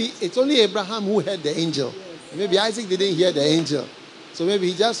 Because maybe it's only Abraham who heard the angel. Maybe Isaac didn't hear the angel. So maybe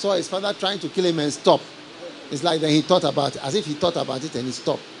he just saw his father trying to kill him and stop. It's like then he thought about it, as if he thought about it and he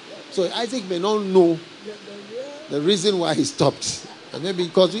stopped. So Isaac may not know the reason why he stopped. And maybe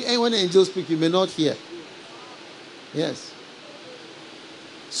because when angels speak, you may not hear. Yes.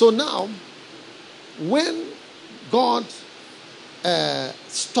 So now, when God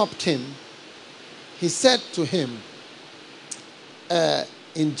stopped him, he said to him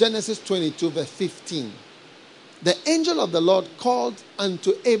in Genesis 22 verse 15, the angel of the Lord called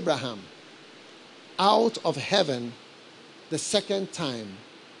unto Abraham out of heaven the second time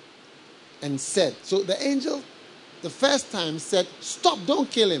and said, so the angel the first time said, stop, don't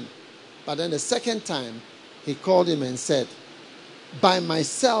kill him. But then the second time he called him and said, by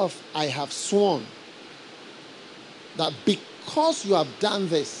myself I have sworn that because you have done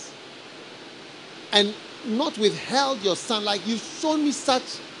this and not withheld your son, like you've shown me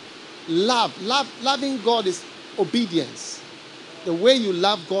such loving God is obedience. The way you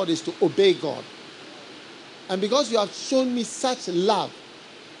love God is to obey God. And because you have shown me such love,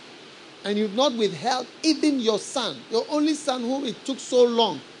 and you've not withheld even your son, your only son whom it took so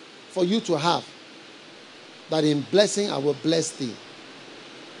long for you to have, that in blessing I will bless thee.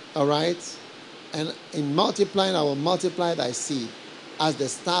 All right? And in multiplying, I will multiply thy seed as the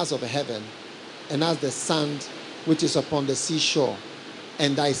stars of heaven and as the sand which is upon the seashore.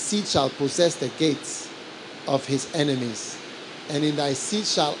 And thy seed shall possess the gates of his enemies. And in thy seed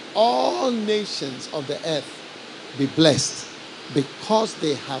shall all nations of the earth be blessed, because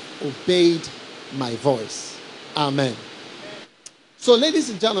they have obeyed my voice. Amen. So, ladies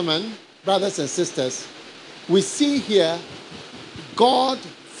and gentlemen, brothers and sisters, we see here God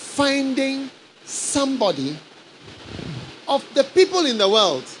finding somebody of the people in the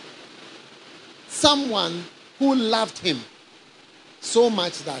world, someone who loved him so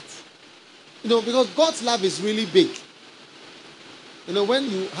much that, because God's love is really big. When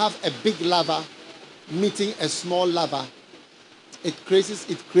you have a big lover meeting a small lover, it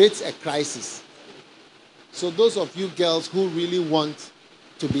creates a crisis. So those of you girls who really want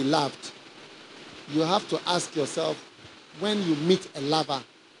to be loved, you have to ask yourself, when you meet a lover,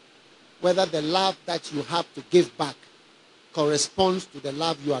 whether the love that you have to give back corresponds to the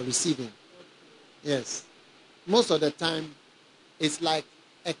love you are receiving. Yes. Most of the time, it's like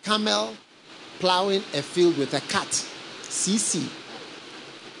a camel plowing a field with a cat. CC.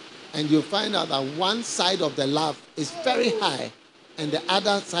 And you find out that one side of the love is very high and the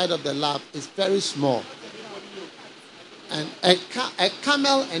other side of the love is very small. And a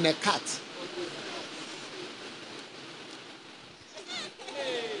camel and a cat.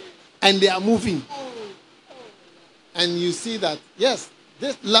 And they are moving. And you see that, yes,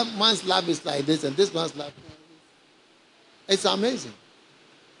 this one's love is like this and this one's love. It's amazing.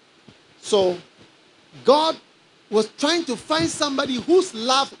 So, God was trying to find somebody whose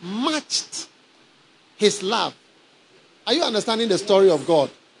love matched his love. Are you understanding the story of God?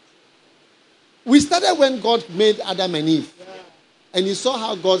 We started when God made Adam and Eve. And you saw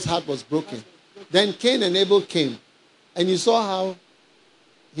how God's heart was broken. Then Cain and Abel came. And you saw how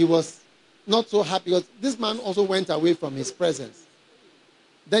he was not so happy, because this man also went away from his presence.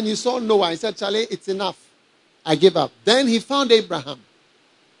 Then you saw Noah and said, Charlie, it's enough. I give up. Then he found Abraham.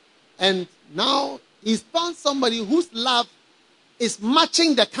 And now he's found somebody whose love is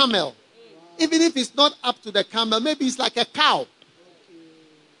matching the camel. Even if it's not up to the camel, maybe it's like a cow.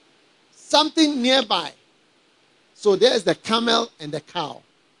 Something nearby. So there's the camel and the cow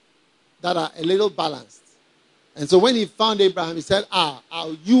that are a little balanced. And so when he found Abraham, he said,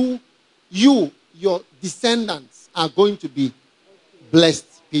 your descendants are going to be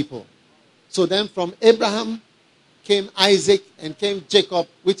blessed people. So then from Abraham came Isaac and came Jacob,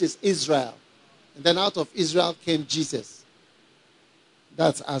 which is Israel. And then out of Israel came Jesus.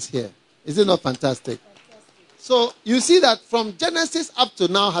 That's us here. Is it not fantastic? So you see that from Genesis up to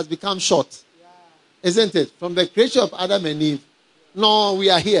now has become short. Isn't it? From the creation of Adam and Eve. No, we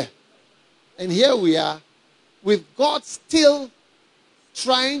are here. And here we are with God still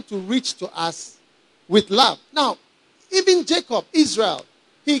trying to reach to us with love. Now, even Jacob, Israel,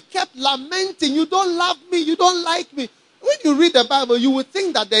 he kept lamenting, you don't love me, you don't like me. When you read the Bible, you would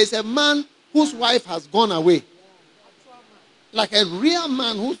think that there is a man whose wife has gone away. Like a real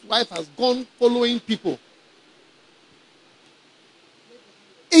man whose wife has gone following people.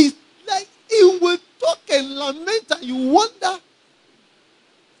 It's like he will talk and lament and you wonder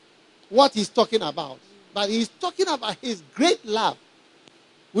what he's talking about. But he's talking about his great love,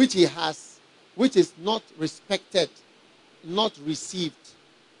 which he has, which is not respected, not received,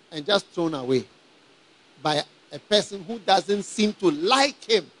 and just thrown away by a person who doesn't seem to like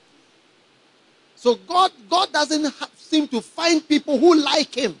him. So God doesn't seem to find people who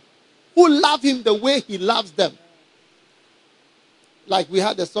like him, who love him the way he loves them. Like we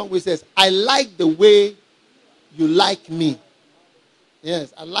had a song which says, I like the way you like me.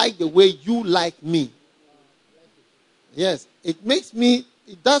 Yes, I like the way you like me. Yes, it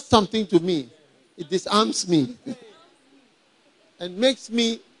does something to me. It disarms me. And makes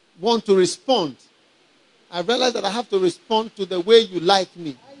me want to respond. I realize that I have to respond to the way you like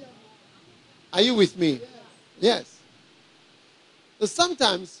me. Are you with me? Yes. So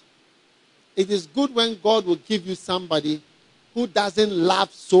sometimes it is good when God will give you somebody who doesn't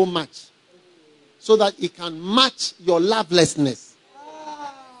love so much, so that it can match your lovelessness.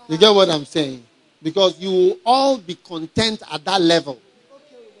 You get what I'm saying? Because you will all be content at that level.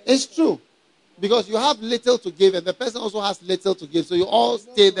 It's true. Because you have little to give and the person also has little to give. So you all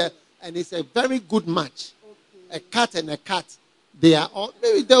stay there and it's a very good match. A cat and a cat. They are all,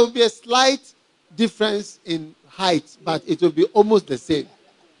 maybe there will be a slight difference in height, but it will be almost the same.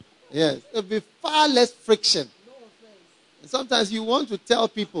 Yes. There will be far less friction. And sometimes you want to tell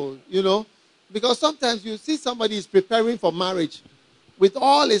people, because sometimes you see somebody is preparing for marriage. With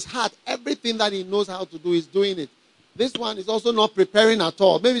all his heart, everything that he knows how to do, is doing it. This one is also not preparing at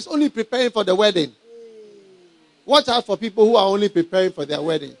all. Maybe it's only preparing for the wedding. Watch out for people who are only preparing for their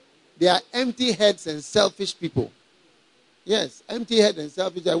wedding. They are empty heads and selfish people. Yes, empty head and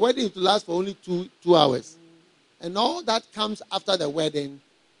selfish. The wedding is to last for only two hours. And all that comes after the wedding,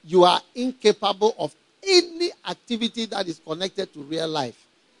 you are incapable of any activity that is connected to real life.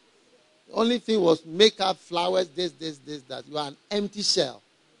 The only thing was makeup, flowers, this, that. You are an empty shell.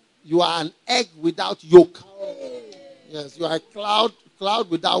 You are an egg without yolk. Yes, you are a cloud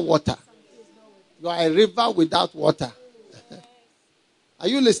without water. You are a river without water. Are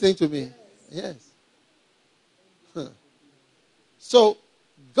you listening to me? Yes. So,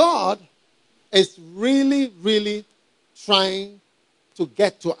 God is really, really trying to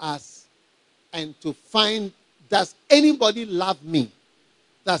get to us and to find, does anybody love me?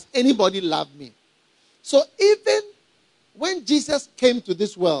 Does anybody love me? So even when Jesus came to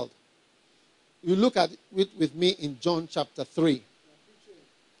this world, you look at it with me in John chapter 3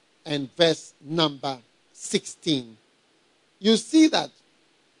 and verse number 16. You see that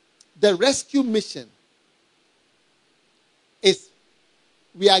the rescue mission is,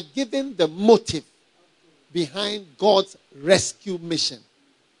 we are given the motive behind God's rescue mission.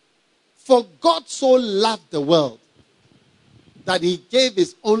 For God so loved the world that he gave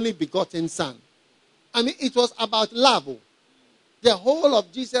his only begotten son. I mean, it was about love. The whole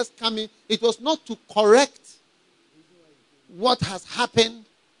of Jesus coming, it was not to correct what has happened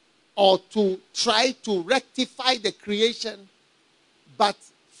or to try to rectify the creation, but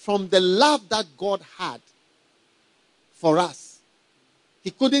from the love that God had for us. He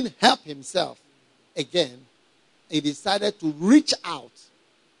couldn't help himself again. He decided to reach out.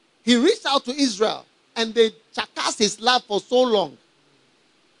 He reached out to Israel, and they chastised his love for so long.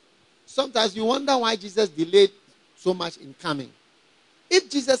 Sometimes you wonder why Jesus delayed so much in coming. If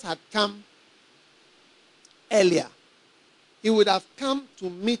Jesus had come earlier, he would have come to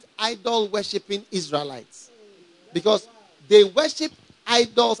meet idol-worshipping Israelites. Because they worship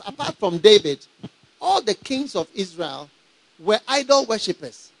idols. Apart from David, all the kings of Israel were idol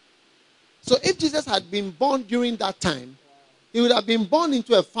worshippers. So if Jesus had been born during that time, he would have been born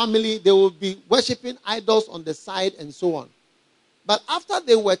into a family. They would be worshipping idols on the side and so on. But after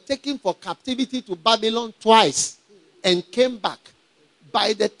they were taken for captivity to Babylon twice and came back,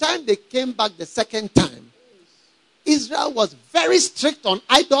 by the time they came back the second time, Israel was very strict on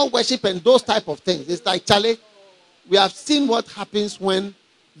idol worship and those type of things. It's like, Charlie, we have seen what happens when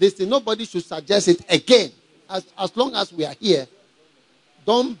this thing. Nobody should suggest it again. As long as we are here,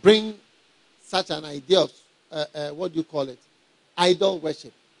 don't bring such an idea of, what do you call it? Idol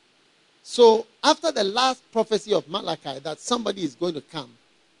worship. So after the last prophecy of Malachi that somebody is going to come,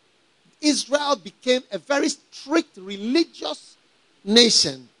 Israel became a very strict religious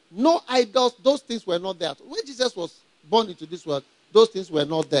nation. No idols, those things were not there. When Jesus was born into this world, those things were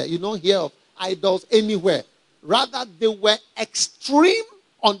not there. You don't hear of idols anywhere. Rather, they were extreme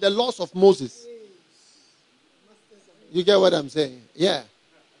on the laws of Moses. You get what I'm saying? Yeah.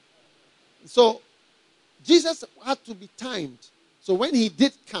 So, Jesus had to be timed. So when he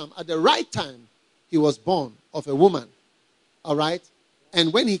did come at the right time, he was born of a woman. All right?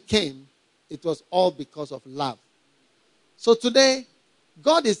 And when he came, it was all because of love. So today,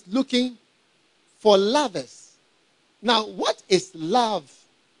 God is looking for lovers. Now, what is love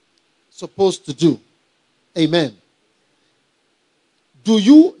supposed to do? Amen. Do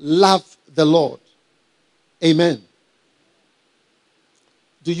you love the Lord? Amen.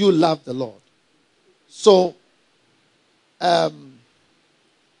 Do you love the Lord? So,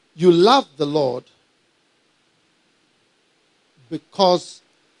 you love the Lord because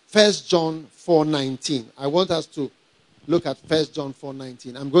 1 John 4:19. I want us to look at 1 John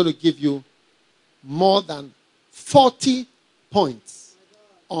 4:19. I'm going to give you more than 40 points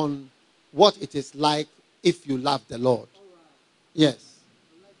on what it is like if you love the Lord. Yes.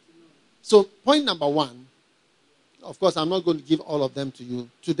 So point number one, of course, I'm not going to give all of them to you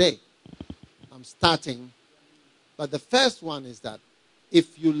today. I'm starting. But the first one is that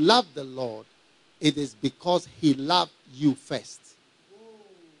if you love the Lord, it is because he loved you first.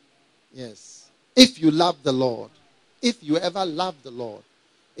 Yes. If you love the Lord, if you ever love the Lord,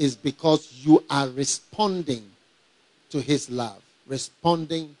 is because you are responding to his love,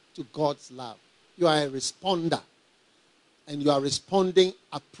 responding to God's love. You are a responder, and you are responding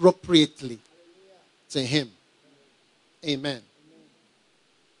appropriately to him. Amen.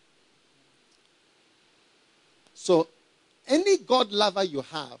 So, any God lover you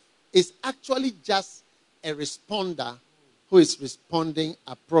have is actually just a responder who is responding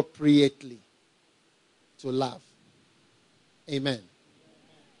appropriately to love. Amen.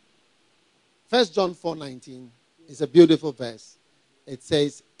 1 John 4:19 It's a beautiful verse. It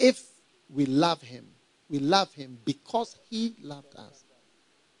says, if we love him because he loved us.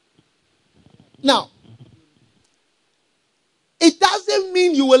 Now, it doesn't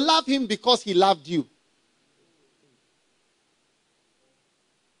mean you will love him because he loved you.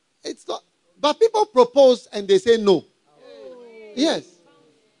 It's not. But people propose and they say no. Yes.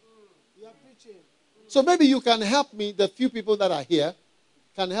 So maybe you can help me, the few people that are here,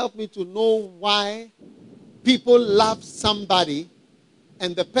 can help me to know why people love somebody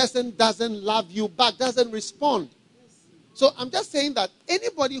and the person doesn't love you back, doesn't respond. So I'm just saying that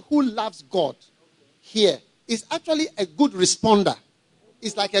anybody who loves God here is actually a good responder.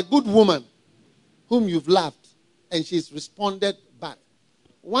 It's like a good woman whom you've loved and she's responded back.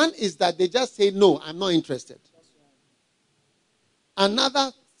 One is that they just say, no, I'm not interested.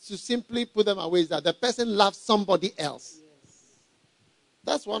 Another, to simply put them away, is that the person loves somebody else.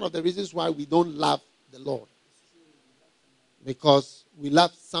 That's one of the reasons why we don't love the Lord. Because we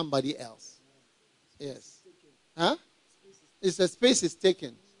love somebody else. Yes. Huh? It's the space is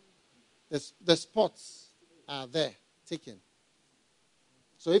taken. The spots are there, taken.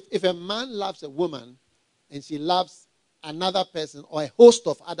 So if a man loves a woman and she loves another person or a host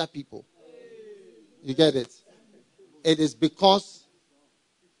of other people, you get it? It is because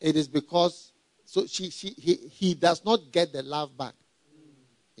so he does not get the love back.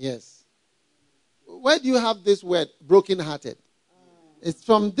 Yes. Where do you have this word, broken-hearted? It's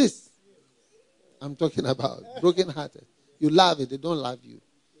from this I'm talking about. Broken-hearted. You love it, they don't love you.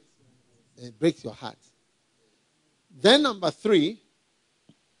 It breaks your heart. Then number 3,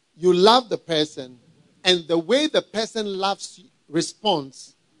 you love the person, and the way the person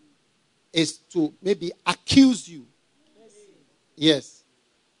responds is to maybe accuse you. Yes.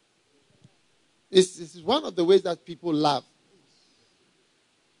 This is one of the ways that people love.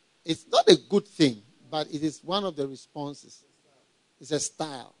 It's not a good thing, but it is one of the responses. It's a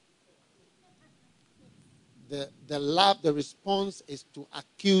style. The love, the response is to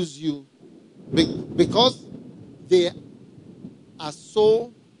accuse you because they are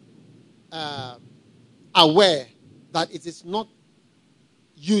so aware that it is not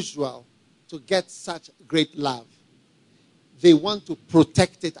usual to get such great love. They want to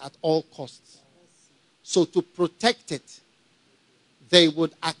protect it at all costs. So to protect it, they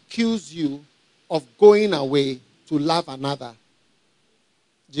would accuse you of going away to love another.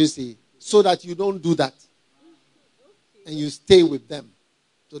 Do you see? So that you don't do that. And you stay with them.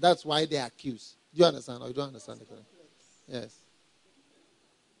 So that's why they accuse. Do you understand or you don't understand? Yes.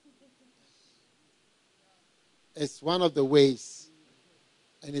 It's one of the ways.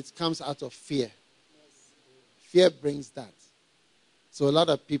 And it comes out of fear. Fear brings that. So a lot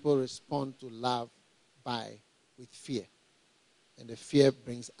of people respond to love with fear. And the fear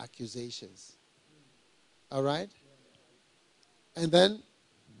brings accusations. All right? And then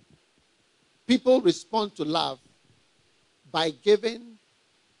people respond to love by giving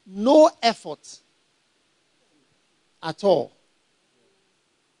no effort at all.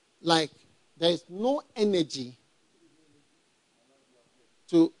 Like there is no energy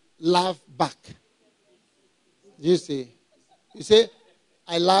to love back. You see? You say,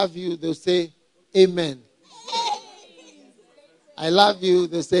 I love you, they'll say, amen. I love you,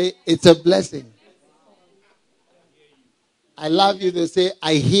 they'll say, it's a blessing. I love you, they'll say,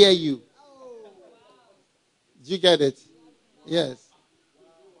 I hear you. Do you get it? Yes.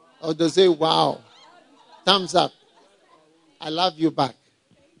 Or they'll say, wow. Thumbs up. I love you back.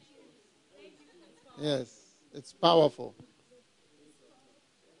 Yes. It's powerful.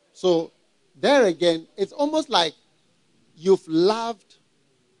 So, there again, it's almost like you've loved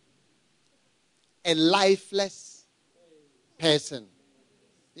a lifeless person.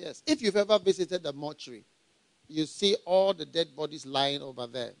 Yes. If you've ever visited the mortuary, you see all the dead bodies lying over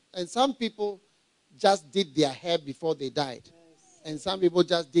there. And some people just did their hair before they died. And some people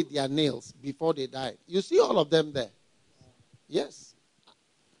just did their nails before they died. You see all of them there. Yes.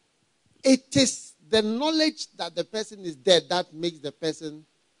 It is the knowledge that the person is dead that makes the person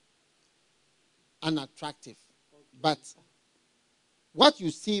unattractive. But what you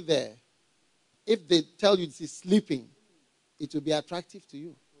see there, if they tell you this is sleeping, it will be attractive to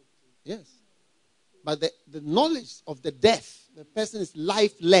you. Yes. But the knowledge of the death, the person is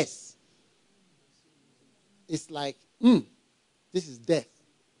lifeless. It's like, this is death.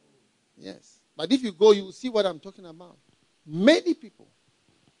 Yes. But if you go, you will see what I'm talking about. Many people,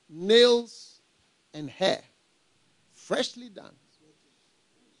 nails and hair, freshly done,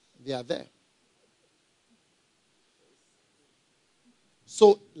 they are there.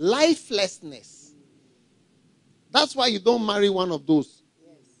 So, lifelessness. That's why you don't marry one of those.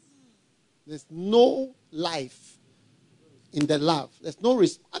 There's no life in the love. There's no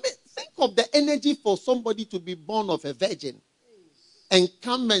risk. I mean, think of the energy for somebody to be born of a virgin and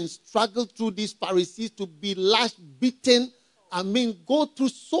come and struggle through these Pharisees, to be lashed, beaten. I mean, go through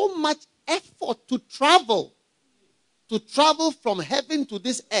so much effort to travel from heaven to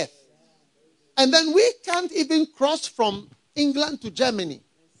this earth. And then we can't even cross from England to Germany.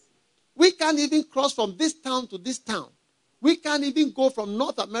 We can't even cross from this town to this town. We can't even go from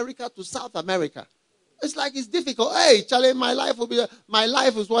North America to South America. It's like it's difficult. Hey, Charlie, my life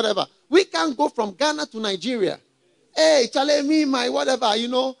is whatever. We can't go from Ghana to Nigeria. Hey, Charlie, me, my whatever,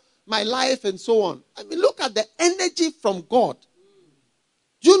 my life and so on. I mean, look at the energy from God.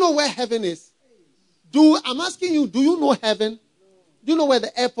 Do you know where heaven is? I'm asking you, do you know heaven? Do you know where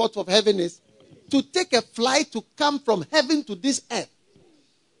the airport of heaven is? To take a flight to come from heaven to this earth,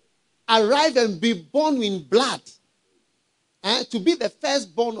 arrive and be born in blood, to be the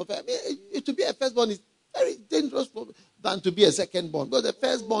firstborn of heaven. To be a firstborn is very dangerous than to be a secondborn. Because the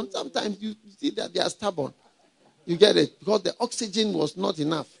firstborn, sometimes you see that they are stubborn. You get it? Because the oxygen was not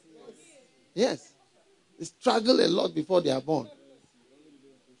enough. Yes. They struggle a lot before they are born.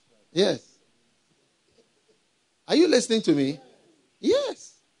 Yes. Are you listening to me?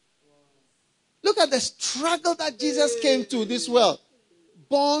 Yes. Look at the struggle that Jesus came to this world.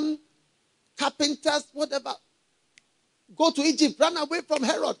 Born, carpenters, whatever. Go to Egypt, run away from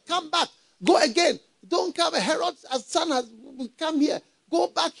Herod, come back, go again. Don't come. Herod's son has come here. Go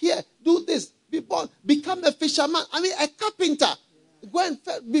back here, do this, be born, become a fisherman. I mean, a carpenter. Go and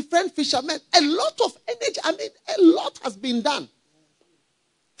befriend fishermen. A lot of energy. I mean, a lot has been done.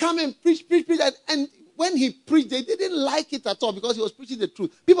 Come and preach. And when he preached, they didn't like it at all because he was preaching the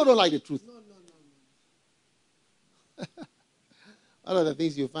truth. People don't like the truth. No. One of the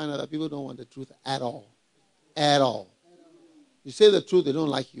things you find out that people don't want the truth at all. At all. You say the truth, they don't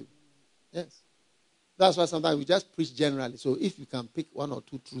like you. Yes. That's why sometimes we just preach generally. So if you can pick one or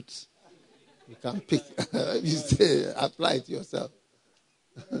two truths, you can pick. You say, apply it to yourself.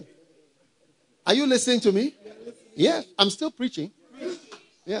 Are you listening to me? Yes. I'm still preaching.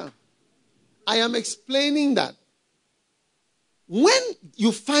 Yeah. I am explaining that when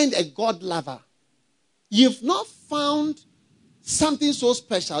you find a God lover, you've not found something so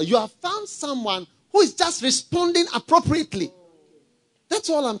special. You have found someone who is just responding appropriately. That's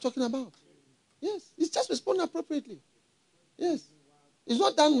all I'm talking about. Yes, it's just responding appropriately. Yes. It's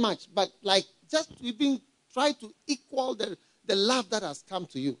not done much, but like just even try to equal the love that has come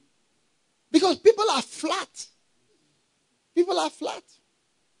to you. Because people are flat. People are flat.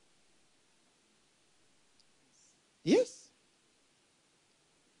 Yes.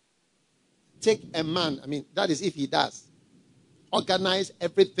 Take a man, I mean, that is if he does. Organize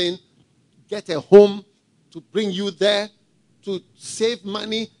everything, get a home to bring you there, to save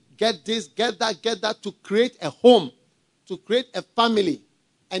money, get this, get that, to create a home, to create a family.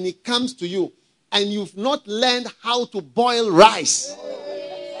 And he comes to you, and you've not learned how to boil rice.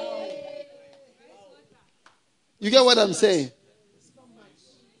 You get what I'm saying?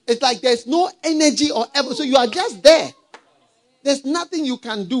 It's like there's no energy or effort. So you are just there. There's nothing you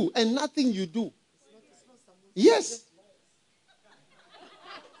can do and nothing you do. Yes.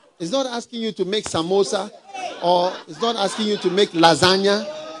 It's not asking you to make samosa, or it's not asking you to make lasagna.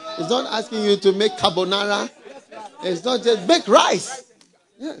 It's not asking you to make carbonara. It's not just bake rice.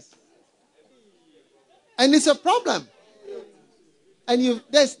 Yes. And it's a problem. And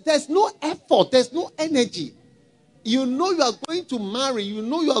there's no effort. There's no energy. You know you are going to marry. You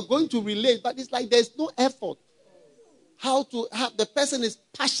know you are going to relate. But it's like there's no effort. How to have the person is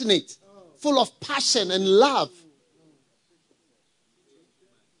passionate, full of passion and love.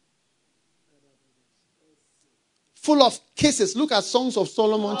 Full of kisses. Look at Songs of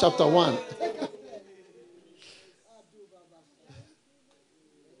Solomon chapter 1.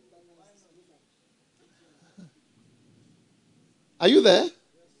 Are you there?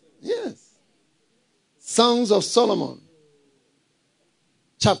 Yes. Songs of Solomon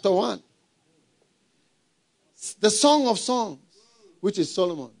chapter 1. The Song of Songs, which is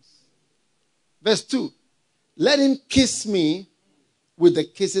Solomon's. Verse 2. Let him kiss me with the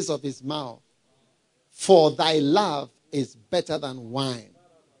kisses of his mouth. For thy love is better than wine.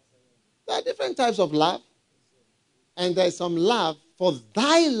 There are different types of love. And there's some love. For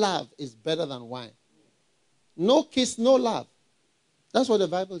thy love is better than wine. No kiss, no love. That's what the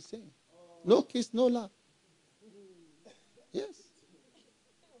Bible is saying. No kiss, no love. Yes.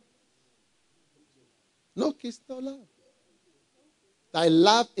 No kiss, no love. Thy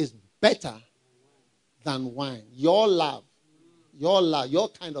love is better than wine. Your love, your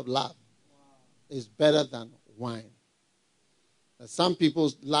kind of love is better than wine. Some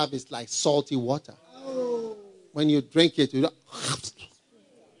people's love is like salty water. When you drink it, you don't.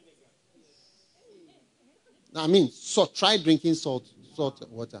 I mean, salt. Try drinking salt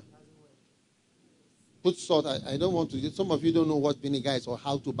water. Put salt. I don't want to. Some of you don't know what vinegar is or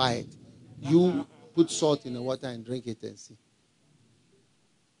how to buy it. You put salt in the water and drink it and see.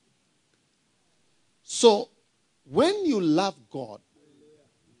 So, when you love God,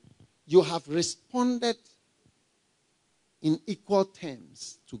 you have responded in equal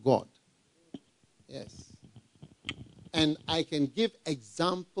terms to God. Yes. And I can give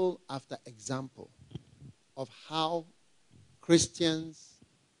example after example of how Christians,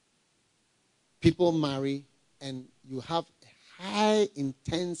 people marry, and you have a high,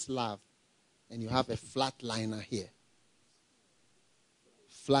 intense love, and you have a flatliner here.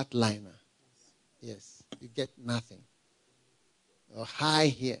 Flatliner. Yes. You get nothing. Or high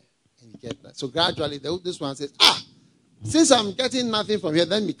here, and you get that. So gradually, this one says, since I'm getting nothing from here,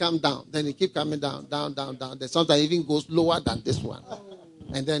 then we come down. Then you keep coming down, down, down, down. Then sometimes even goes lower than this one.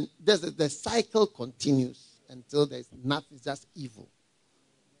 And then the cycle continues until there's nothing, it's just evil.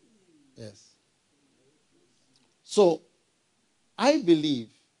 Yes. So, I believe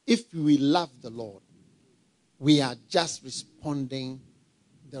if we love the Lord, we are just responding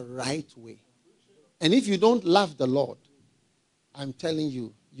the right way. And if you don't love the Lord, I'm telling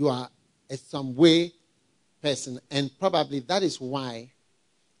you, you are a some way person. And probably that is why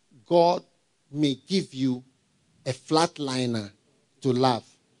God may give you a flatliner to love.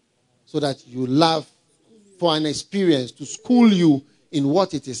 So that you love for an experience, to school you in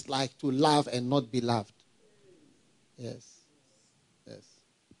what it is like to love and not be loved. Yes. Yes.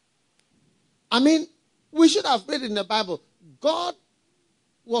 I mean, we should have read in the Bible, God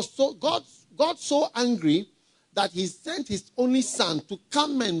so angry that he sent his only son to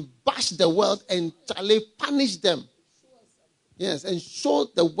come and bash the world and punish them. Yes, and show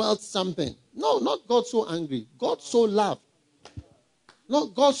the world something. No, not God so angry. God so loved.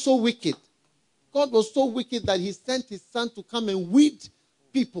 Not God so wicked. God was so wicked that he sent his son to come and weed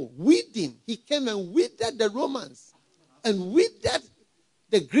people. Weeding. He came and weeded the Romans. And weeded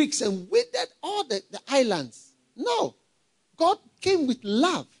the Greeks and weeded all the islands. No. God came with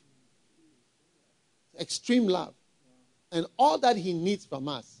love. Extreme love. And all that he needs from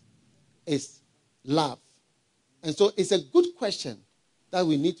us is love. And so it's a good question that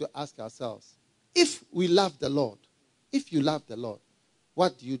we need to ask ourselves. If we love the Lord, if you love the Lord,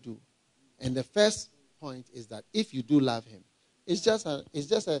 what do you do? And the first point is that if you do love him, it's just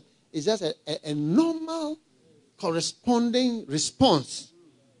a normal corresponding response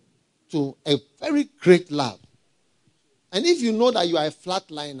to a very great love. And if you know that you are a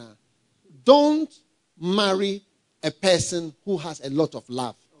flatliner, don't marry a person who has a lot of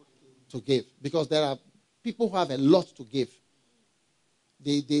love to give. Because there are people who have a lot to give.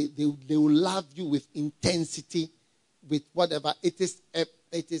 They will love you with intensity, with whatever. It's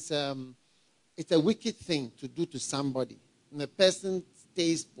a wicked thing to do to somebody. And the person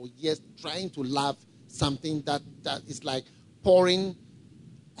stays for years trying to love something that is like pouring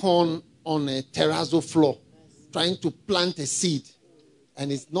corn on a terrazzo floor, trying to plant a seed,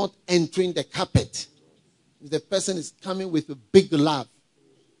 and it's not entering the carpet. The person is coming with a big love,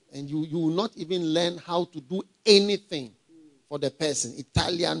 and you will not even learn how to do anything for the person.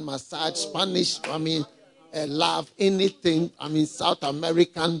 Italian, massage, Spanish, love, anything. South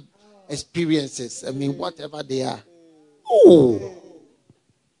American experiences. Whatever they are. Oh.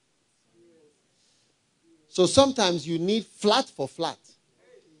 So sometimes you need flat for flat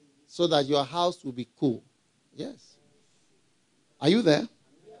so that your house will be cool. Yes. Are you there?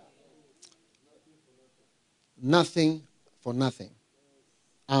 Nothing for nothing.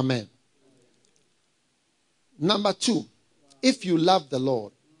 Amen. Number 2, if you love the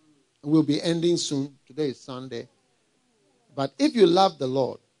Lord, we'll be ending soon. Today is Sunday. But if you love the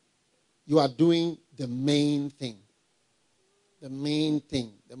Lord, you are doing the main thing. The main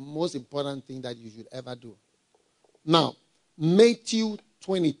thing. The most important thing that you should ever do. Now, Matthew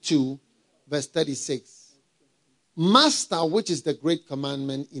 22, verse 36. Master, which is the great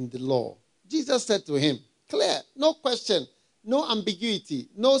commandment in the law? Jesus said to him, clear, no question, no ambiguity,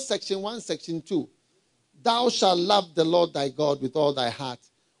 no section 1, section 2. Thou shalt love the Lord thy God with all thy heart,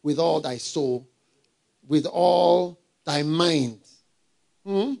 with all thy soul, with all thy mind.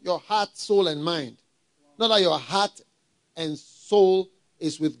 Your heart, soul, and mind. Not that your heart and soul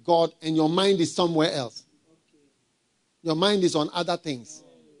is with God and your mind is somewhere else. Your mind is on other things.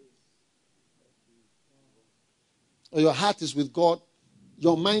 Or your heart is with God,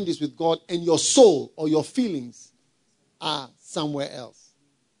 your mind is with God, and your soul or your feelings are somewhere else.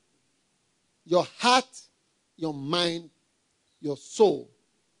 Your heart, your mind, your soul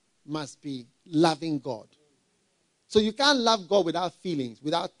must be loving God. So you can't love God without feelings,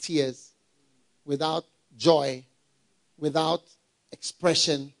 without tears, without joy, without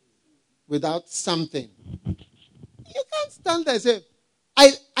expression, without something. You can't stand there and say,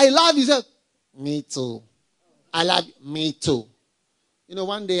 I love you. Say, me too. I love you. Me too. You know,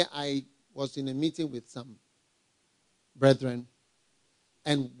 one day I was in a meeting with some brethren,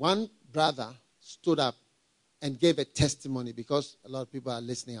 and one brother stood up and gave a testimony. Because a lot of people are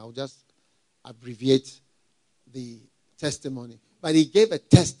listening, I'll just abbreviate the testimony. But he gave a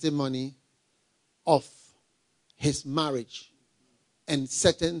testimony of his marriage and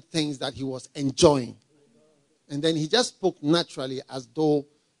certain things that he was enjoying. And then he just spoke naturally as though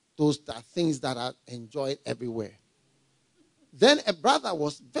those are things that are enjoyed everywhere. Then a brother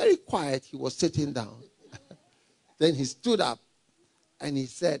was very quiet. He was sitting down. Then he stood up and he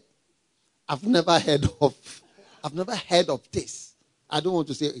said, I've never heard of this. I don't want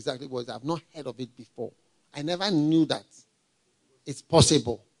to say exactly what it is. I've not heard of it before. I never knew that it's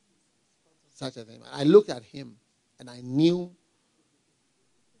possible. Such a thing. I looked at him and I knew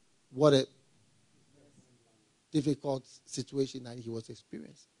what a difficult situation that he was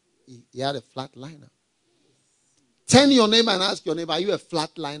experiencing. He had a flat liner. Turn your neighbor and ask your neighbor, are you a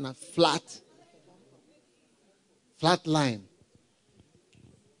flat liner? Flat line.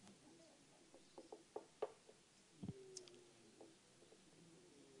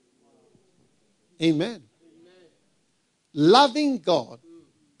 Amen. Loving God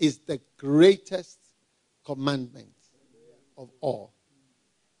is the greatest commandment of all.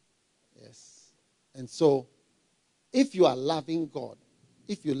 Yes. And so, if you are loving God,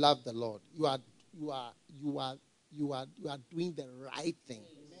 if you love the Lord, you are doing the right thing.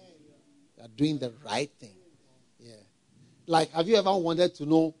 You are doing the right thing. Yeah. Like, have you ever wanted to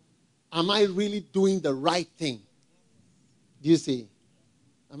know, am I really doing the right thing? Do you see?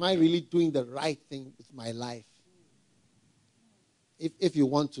 Am I really doing the right thing with my life? If you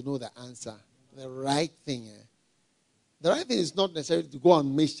want to know the answer, the right thing. The right thing is not necessarily to go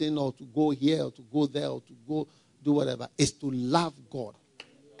on mission or to go here or to go there or to go do whatever. It's to love God.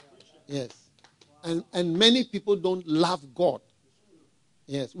 Yes. And many people don't love God.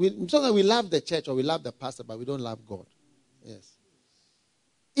 Yes. Sometimes we love the church or we love the pastor, but we don't love God. Yes.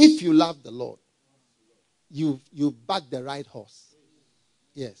 If you love the Lord, you back the right horse.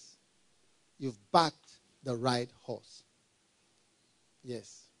 Yes. You've backed the right horse.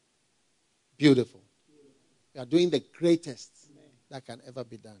 Yes. Beautiful. You are doing the greatest that can ever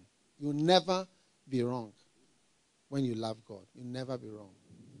be done. You'll never be wrong when you love God. You'll never be wrong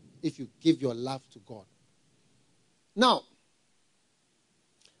if you give your love to God. Now,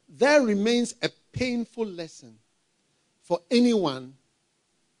 there remains a painful lesson for anyone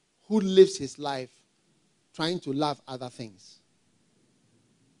who lives his life trying to love other things.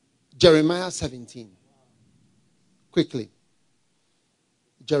 Jeremiah 17. Quickly.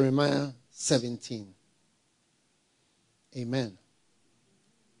 Jeremiah 17. Amen.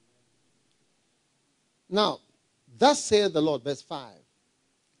 Now, thus saith the Lord, verse 5.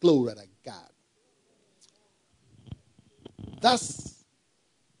 Glory to God. Thus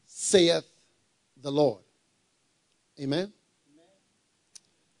saith the Lord. Amen.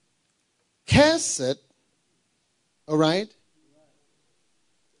 Cursed, all right,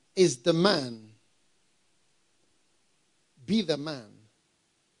 is the man, be the man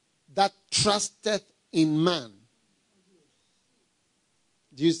that trusteth in man.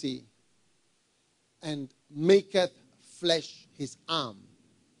 Do you see? And maketh flesh his arm,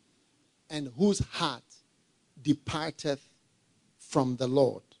 and whose heart departeth from the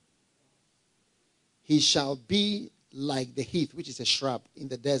Lord. He shall be like the heath, which is a shrub in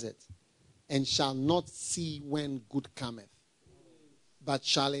the desert, and shall not see when good cometh, but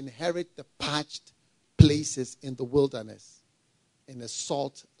shall inherit the parched places in the wilderness, in a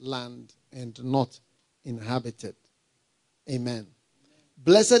salt land and not inhabited. Amen.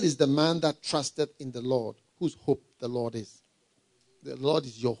 Blessed is the man that trusteth in the Lord, whose hope the Lord is. The Lord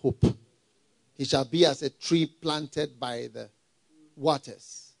is your hope. He shall be as a tree planted by the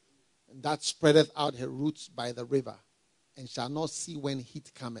waters, and that spreadeth out her roots by the river, and shall not see when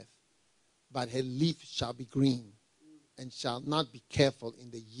heat cometh, but her leaf shall be green, and shall not be careful in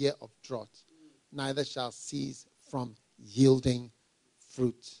the year of drought, neither shall cease from yielding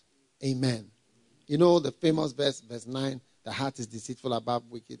fruit. Amen. You know the famous verse 9, the heart is deceitful above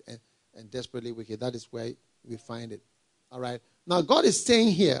wicked and desperately wicked. That is where we find it. All right. Now God is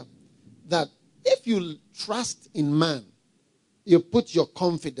saying here that if you trust in man, you put your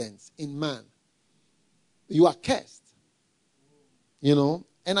confidence in man, you are cursed. You know,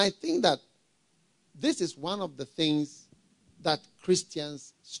 and I think that this is one of the things that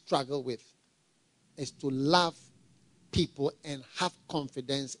Christians struggle with, is to love people and have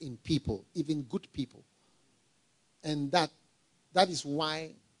confidence in people, even good people. And that is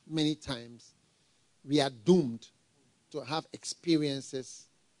why many times we are doomed to have experiences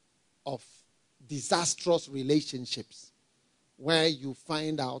of disastrous relationships where you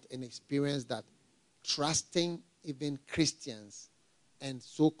find out and experience that trusting even Christians and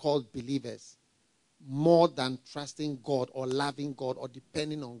so-called believers more than trusting God or loving God or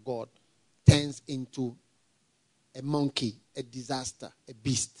depending on God turns into a monkey, a disaster, a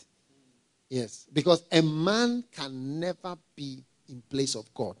beast. Yes, because a man can never be in place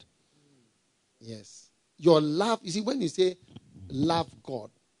of God. Yes. Your love, you see, when you say love God,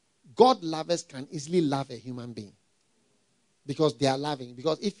 God lovers can easily love a human being because they are loving.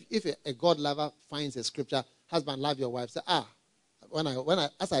 Because if a God lover finds a scripture, husband, love your wife, say,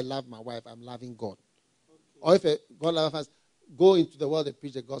 as I love my wife, I'm loving God. Or if a God lover finds, go into the world and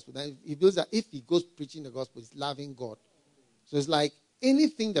preach the gospel, then he feels that if he goes preaching the gospel, he's loving God. So it's like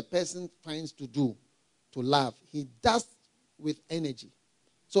anything the person finds to do to love, he does with energy.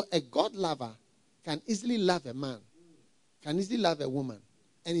 So a God lover can easily love a man, can easily love a woman,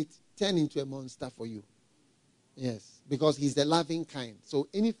 and it turn into a monster for you. Yes, because he's the loving kind. So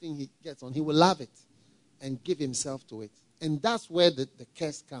anything he gets on, he will love it and give himself to it. And that's where the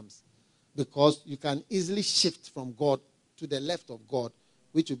curse comes. Because you can easily shift from God to the left of God,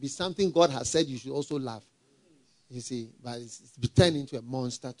 which will be something God has said you should also love. You see, but it's turned into a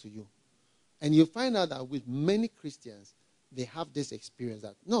monster to you. And you find out that with many Christians, they have this experience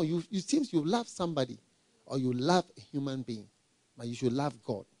that, no, it seems you love somebody or you love a human being, but you should love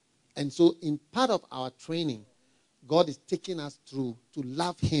God. And so in part of our training, God is taking us through to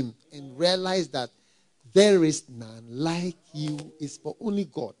love him and realize that there is none like you. It's for only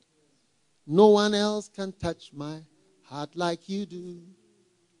God. No one else can touch my heart like you do.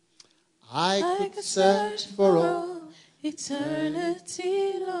 I could search for all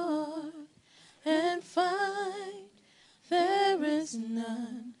eternity, Lord, and find there is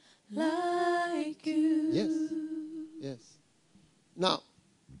none like you. Yes. Yes. Now,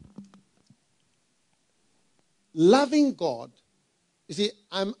 loving God, you see,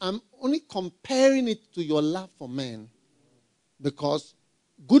 I'm only comparing it to your love for men because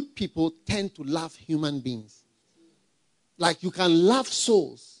good people tend to love human beings. Like you can love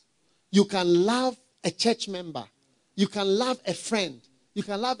souls. You can love a church member. You can love a friend. You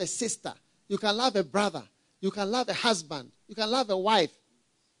can love a sister. You can love a brother. You can love a husband. You can love a wife.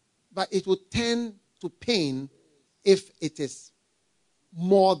 But it will turn to pain if it is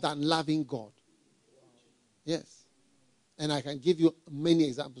more than loving God. Yes. And I can give you many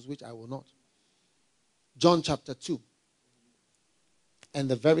examples, which I will not. John chapter 2. And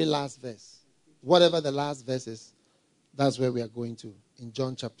the very last verse. Whatever the last verse is, that's where we are going to. In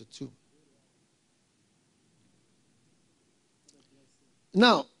John chapter 2.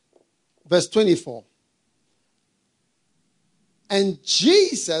 Now, verse 24. And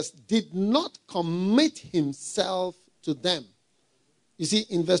Jesus did not commit himself to them. You see,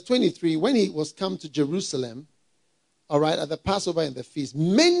 in verse 23, when he was come to Jerusalem, all right, at the Passover and the feast,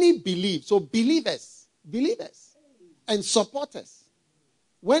 many believed. So believers, and supporters.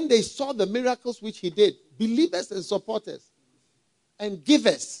 When they saw the miracles which he did, believers and supporters and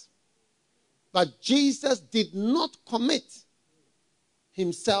givers. But Jesus did not commit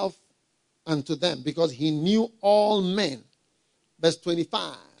himself unto them because he knew all men. Verse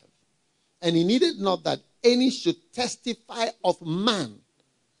 25. And he needed not that any should testify of man,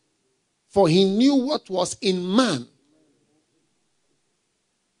 for he knew what was in man.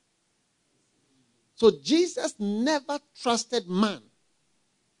 So Jesus never trusted man.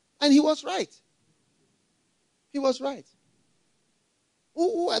 And he was right. He was right.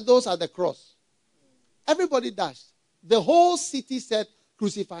 Who are those at the cross? Everybody dashed. The whole city said,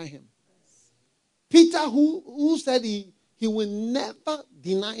 crucify him. Peter, who said he will never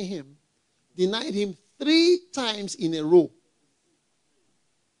deny him, denied him 3 times in a row.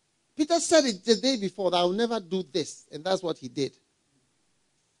 Peter said it the day before that I will never do this. And that's what he did.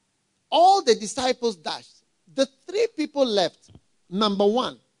 All the disciples dashed. The 3 people left. Number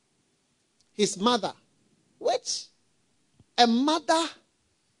 1, his mother. Which a mother's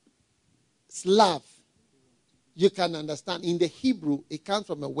love, you can understand. In the Hebrew, it comes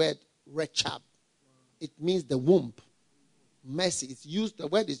from a word, rechab. It means the womb. Mercy. The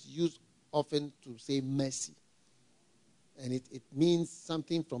word is used often to say mercy. And it means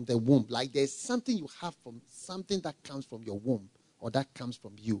something from the womb. Like there's something you have from, something that comes from your womb or that comes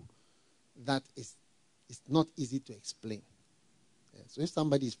from you. That is not easy to explain. Yeah, so if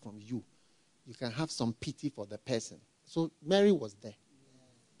somebody is from you, you can have some pity for the person. So Mary was there.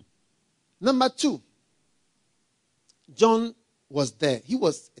 Number 2, John was there. He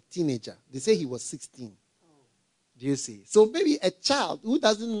was a teenager. They say he was 16. Do you see? So maybe a child who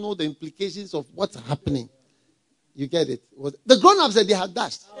doesn't know the implications of what's happening. You get it? The grown-ups that they had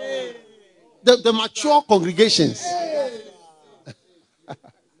dashed. The mature congregations.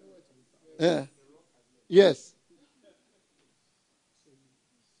 Yeah. Yes.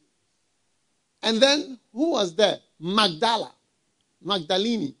 And then who was there? Magdalene.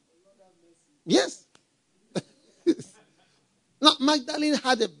 Yes. Now, Magdalene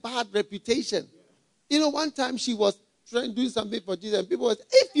had a bad reputation. One time she was trying to do something for Jesus, and people said,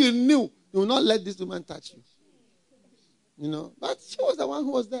 if you knew, you would not let this woman touch you. But she was the one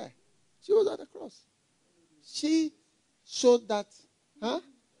who was there. She was at the cross. She showed that,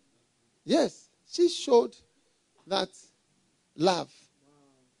 Yes, she showed that love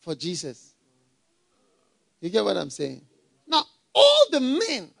for Jesus. You get what I'm saying? Now, all the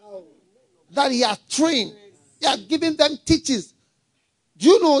men that he had trained, he had given them teachings. Do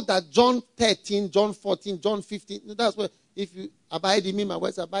you know that John 13, John 14, John 15, that's where if you abide in me, my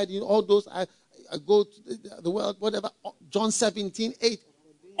words abide in you, all those, I go to the world, whatever, John 17, 8,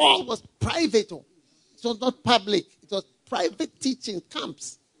 all was private. It was not public. It was private teaching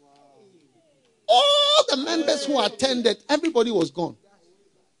camps. All the members who attended, everybody was gone.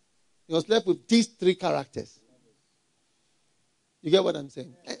 He was left with these three characters. You get what I'm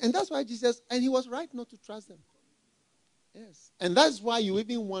saying? And that's why Jesus, and he was right not to trust them. Yes. And that's why you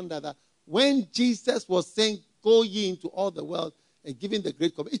even wonder that when Jesus was saying, go ye into all the world and giving the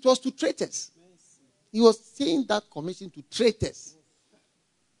great commission, it was to traitors. He was saying that commission to traitors.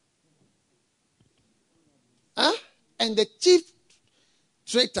 And the chief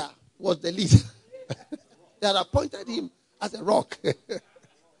traitor was the leader. They had appointed him as a rock.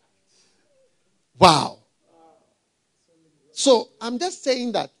 Wow. So I'm just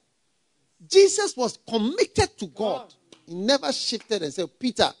saying that Jesus was committed to God. He never shifted and said,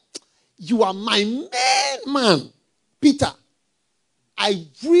 Peter, you are my main man. Peter, I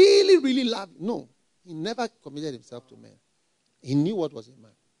really, really love you. No, he never committed himself to man. He knew what was in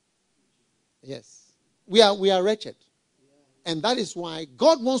man. Yes. We are wretched. And that is why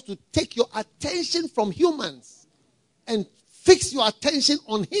God wants to take your attention from humans and fix your attention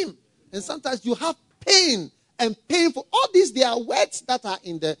on him. And sometimes you have pain and painful. All these, they are words that are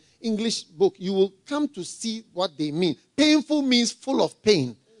in the English book. You will come to see what they mean. Painful means full of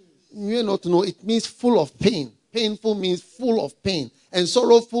pain. You not know, it means full of pain. Painful means full of pain. And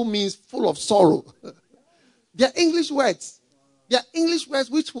sorrowful means full of sorrow. They are English words. They are English words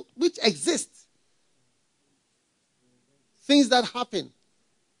which exist. Things that happen,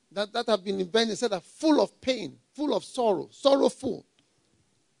 that have been invented, said are full of pain, full of sorrow, sorrowful.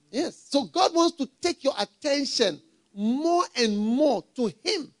 Yes. So God wants to take your attention more and more to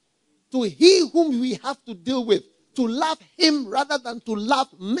him, to he whom we have to deal with, to love him rather than to love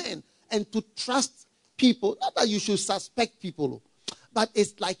men and to trust people. Not that you should suspect people, but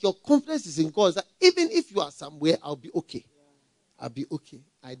it's like your confidence is in God. That even if you are somewhere, I'll be okay. I'll be okay.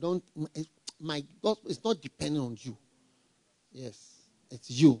 My God is not depending on you. Yes, it's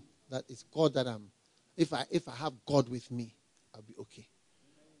you. That is God that I'm. If I have God with me, I'll be okay.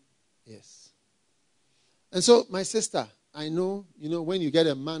 Yes. And so, my sister, I know, when you get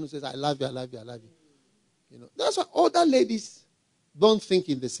a man who says, I love you, I love you, I love you. That's why other ladies don't think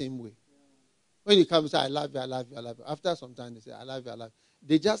in the same way. When you come and say, I love you, I love you, I love you. After some time, they say, I love you, I love you.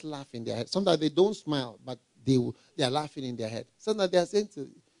 They just laugh in their head. Sometimes they don't smile, but they are laughing in their head. Sometimes they are saying to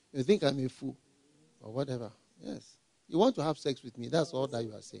you think I'm a fool or whatever. Yes. You want to have sex with me. That's all that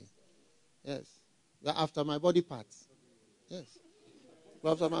you are saying. Yes. You're after my body parts. Yes.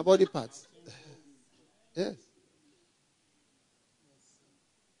 You're after my body parts. Yes.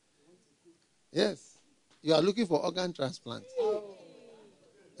 Yes. You are looking for organ transplant.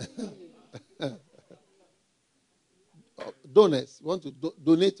 Donors want to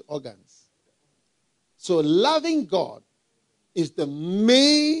donate organs. So loving God is the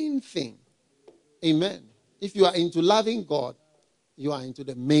main thing. Amen. If you are into loving God, you are into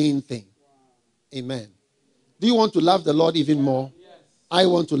the main thing. Amen. Do you want to love the Lord even more? Yes. I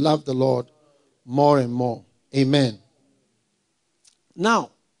want to love the Lord more and more. Amen. Now,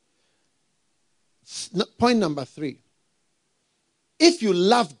 point number 3. If you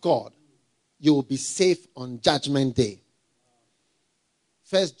love God, you will be safe on Judgment Day.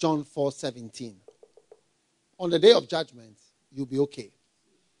 1 John 4:17. On the day of judgment, you'll be okay.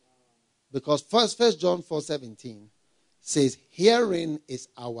 Because 1 John 4:17 says, herein is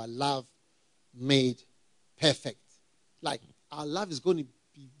our love made perfect. Like, our love is going to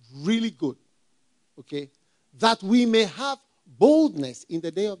be really good. Okay? That we may have boldness in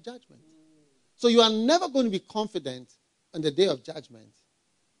the day of judgment. So you are never going to be confident on the day of judgment,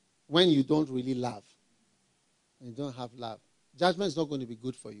 when you don't really love, and you don't have love, judgment is not going to be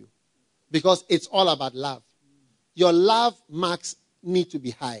good for you. Because it's all about love. Your love marks need to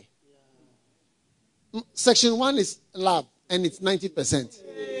be high. Section 1 is love, and it's 90%.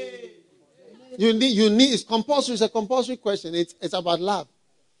 You need it's compulsory. It's a compulsory question. It's about love.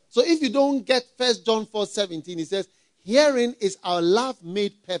 So if you don't get 1 John 4:17, it says, herein is our love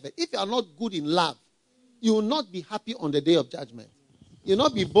made perfect. If you are not good in love, you will not be happy on the day of judgment. You will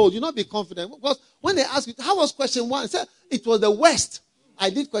not be bold. You will not be confident. Because when they ask you, how was question 1? It said, it was the worst. I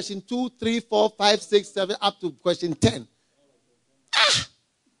did question 2, 3, 4, 5, 6, 7, up to question 10.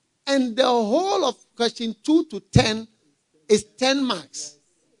 And the whole of question 2 to 10 is 10 marks.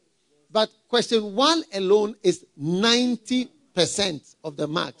 But question 1 alone is 90% of the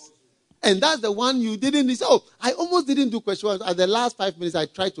marks. And that's the one you didn't say, oh, I almost didn't do question 1. At the last 5 minutes, I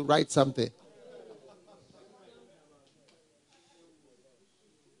tried to write something.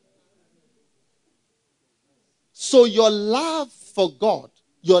 So your love for God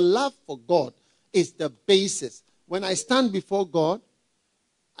is the basis. When I stand before God,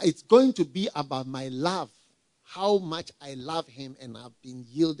 it's going to be about my love. How much I love him and I've been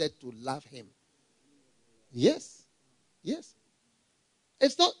yielded to love him. Yes. Yes.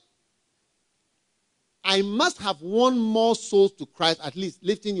 It's not. I must have won more souls to Christ, at least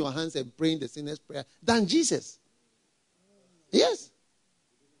lifting your hands and praying the sinner's prayer, than Jesus. Yes.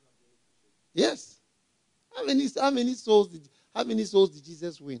 Yes. How many souls did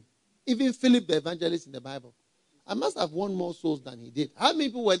Jesus win? Even Philip the evangelist in the Bible. I must have won more souls than he did. How many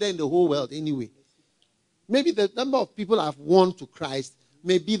people were there in the whole world anyway? Maybe the number of people I've won to Christ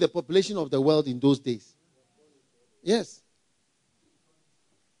may be the population of the world in those days. Yes.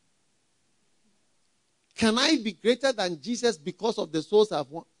 Can I be greater than Jesus because of the souls I've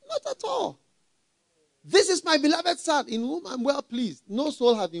won? Not at all. This is my beloved son in whom I'm well pleased. No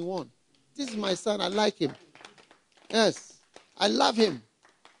soul has been won. This is my son. I like him. Yes. I love him.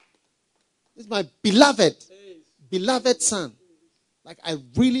 This is my beloved son. Like, I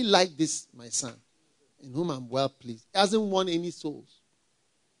really like this, my son, in whom I'm well pleased. He hasn't won any souls.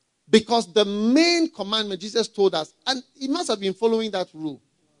 Because the main commandment, Jesus told us, and he must have been following that rule.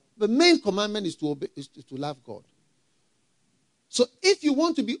 The main commandment is to obey, is to love God. So if you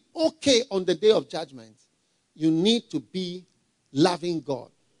want to be okay on the day of judgment, you need to be loving God.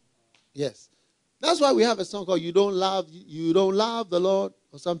 Yes. That's why we have a song called You Don't Love the Lord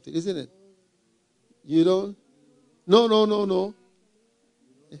or something, isn't it? You don't? No.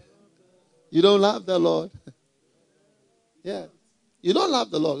 You don't love the Lord. Yeah. You don't love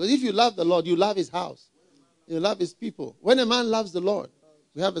the Lord. If you love the Lord, you love his house. You love his people. When a man loves the Lord,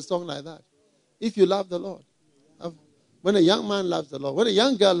 we have a song like that. If you love the Lord. When a young man loves the Lord. When a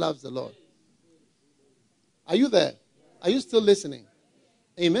young girl loves the Lord. Are you there? Are you still listening?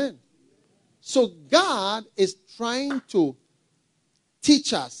 Amen. So God is trying to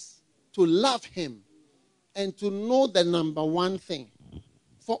teach us to love him and to know the number one thing.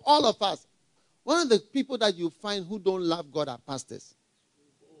 For all of us, one of the people that you find who don't love God are pastors.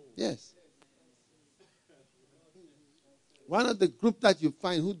 Yes. One of the group that you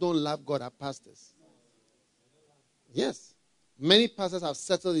find who don't love God are pastors. Yes. Many pastors have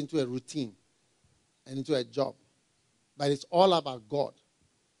settled into a routine and into a job. But it's all about God.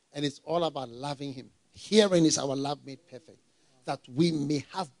 And it's all about loving him. Herein is our love made perfect, that we may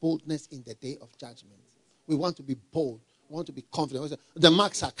have boldness in the day of judgment. We want to be bold. We want to be confident. The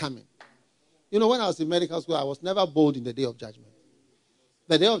marks are coming. You know, when I was in medical school, I was never bold in the day of judgment.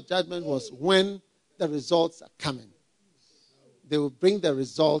 The day of judgment was when the results are coming. They will bring the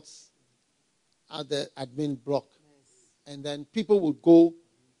results at the admin block. And then people will go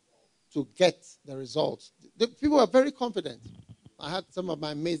to get the results. The people were very confident. I had some of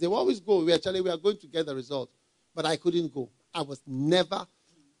my mates. They would always go. We are going to get the result. But I couldn't go. I was never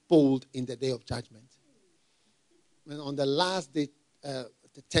bold in the day of judgment. And on the last day, the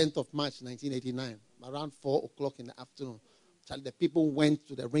 10th of March, 1989, around 4 o'clock in the afternoon, the people went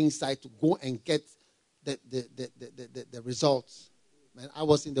to the ringside to go and get the results. And I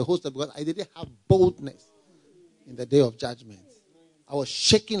was in the hostel because I didn't have boldness in the day of judgment. I was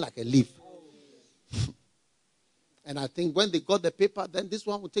shaking like a leaf. And I think when they got the paper, then this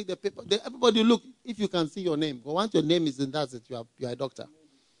one will take the paper. Everybody look, if you can see your name. But once your name is in that, you are a doctor.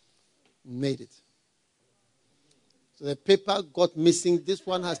 You made it. So the paper got missing. This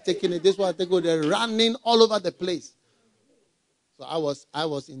one has taken it. This one has taken it. They're running all over the place. So I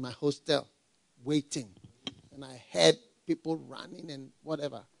was in my hostel waiting. And I heard people running and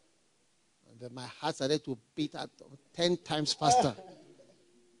whatever. And then my heart started to beat at 10 times faster.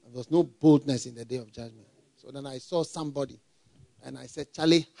 There was no boldness in the day of judgment. So then I saw somebody. And I said,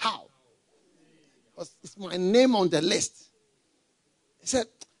 Charlie, how? Because it's my name on the list. He said,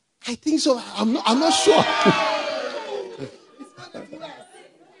 I think so. I'm not sure.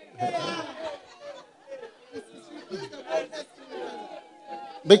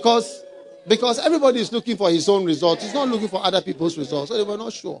 Because everybody is looking for his own results. He's not looking for other people's results. So they were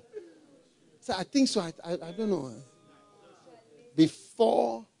not sure. So I think so. I don't know.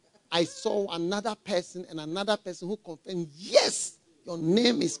 Before I saw another person and another person who confirmed, yes, your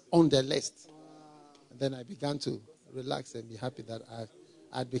name is on the list. And then I began to relax and be happy that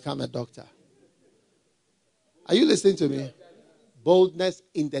I'd become a doctor. Are you listening to me? Boldness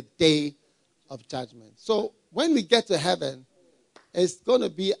in the day of judgment. So when we get to heaven, it's going to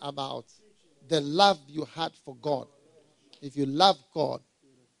be about the love you had for God. If you love God,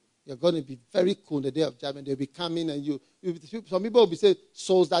 you're going to be very cool in the day of judgment. They'll be coming and some people will be saying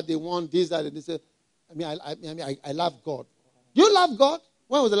souls that they want, this, that, and they say, I love God. You love God?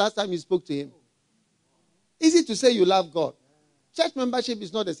 When was the last time you spoke to him? Easy to say you love God. Church membership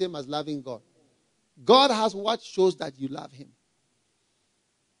is not the same as loving God. God has what shows that you love him.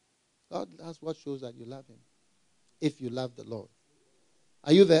 God has what shows that you love him. If you love the Lord.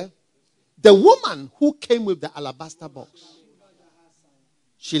 Are you there? The woman who came with the alabaster box,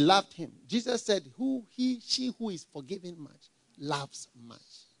 she loved him. Jesus said, she who is forgiven much, loves much.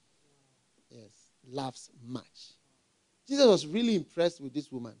 Yes, loves much. Jesus was really impressed with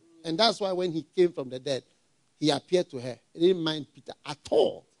this woman. And that's why when he came from the dead, he appeared to her. He didn't mind Peter at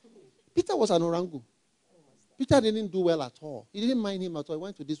all. Peter was an orangu. Peter didn't do well at all. He didn't mind him at all. He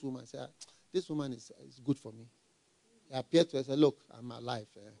went to this woman and said, this woman is good for me. He appeared to her and said, look, I'm alive.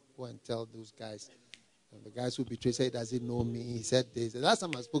 Go and tell those guys. And the guys who betrayed said he doesn't know me. He said this. The last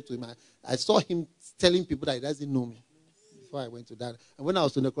time I spoke to him, I saw him telling people that he doesn't know me before I went to that. And when I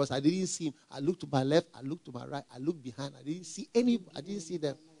was on the cross, I didn't see him. I looked to my left, I looked to my right, I looked behind. I didn't see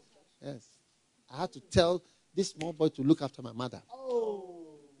them. Yes. I had to tell this small boy to look after my mother.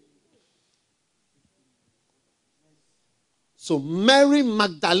 So Mary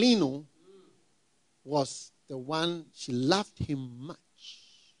Magdalene was the one, she loved him much.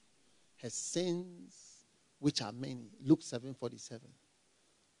 Her sins, which are many, Luke 7:47,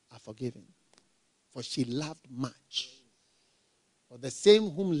 are forgiven. For she loved much. For the same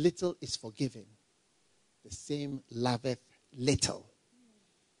whom little is forgiven, the same loveth little.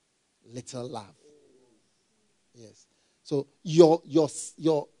 Little love. Yes. So if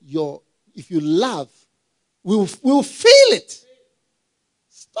you love, we'll feel it.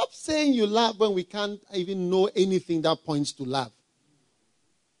 Stop saying you love when we can't even know anything that points to love.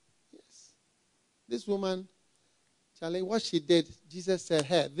 Yes. This woman, Charlie, what she did, Jesus said,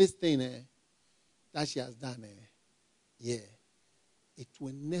 hey, this thing that she has done, it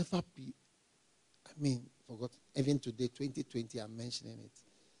will never be, forgot, even today, 2020, I'm mentioning it.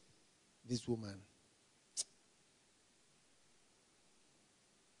 This woman,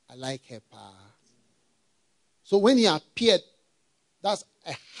 I like her power. So when he appeared, that's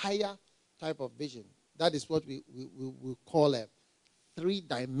a higher type of vision. That is what we call a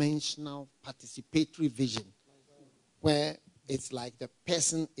three-dimensional participatory vision, where it's like the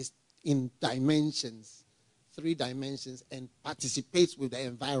person is in dimensions, 3 dimensions, and participates with the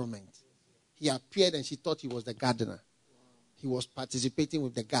environment. He appeared and she thought he was the gardener. He was participating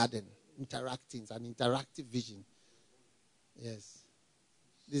with the garden, interacting. It's an interactive vision. Yes.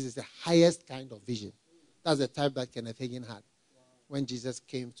 This is the highest kind of vision. That's the type that Kenneth Hagin had when Jesus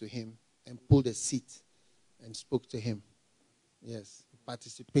came to him and pulled a seat and spoke to him. Yes.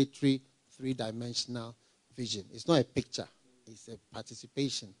 Participatory, 3-dimensional vision. It's not a picture. It's a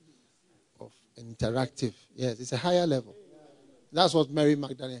participation of an interactive. Yes, it's a higher level. That's what Mary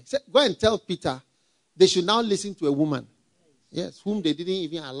Magdalene said. Go and tell Peter they should now listen to a woman. Yes, whom they didn't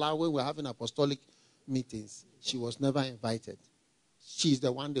even allow when we were having apostolic meetings. She was never invited. She's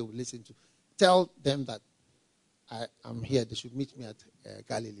the one they will listen to. Tell them that I'm here. They should meet me at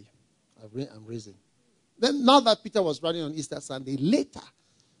Galilee. I'm risen. Then now that Peter was running on Easter Sunday, later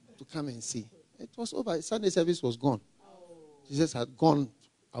to come and see. It was over. Sunday service was gone. Jesus had gone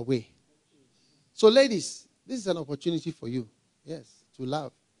away. So ladies, this is an opportunity for you. Yes, to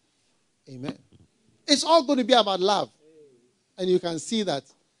love. Amen. It's all going to be about love. And you can see that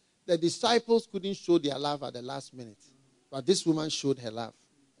the disciples couldn't show their love at the last minute. But this woman showed her love.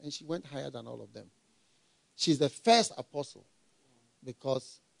 And she went higher than all of them. She's the first apostle.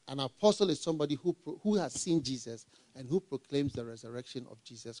 Because an apostle is somebody who has seen Jesus and who proclaims the resurrection of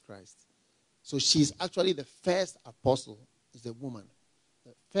Jesus Christ. So she's actually the first apostle, is a woman.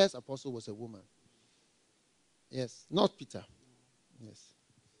 The first apostle was a woman. Yes, not Peter. Yes.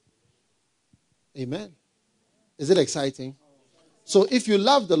 Amen. Is it exciting? So if you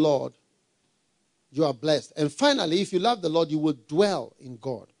love the Lord, you are blessed. And finally, if you love the Lord, you will dwell in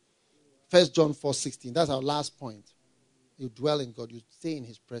God. 1 John 4:16. That's our last point. You dwell in God. You stay in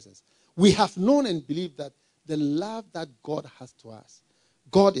his presence. We have known and believed that the love that God has to us.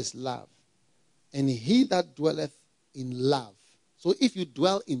 God is love. And he that dwelleth in love. So if you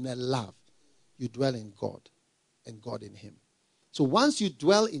dwell in a love, you dwell in God and God in him. So once you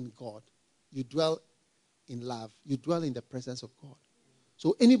dwell in God, you dwell in love, you dwell in the presence of God.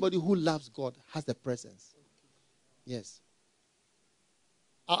 So anybody who loves God has the presence. Yes.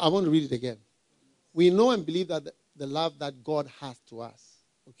 I want to read it again. We know and believe that the love that God has to us.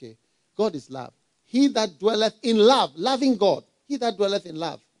 Okay. God is love. He that dwelleth in love, loving God. He that dwelleth in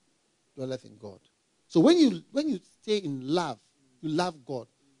love, dwelleth in God. So when you stay in love, you love God.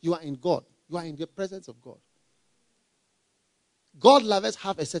 You are in God. You are in the presence of God. God lovers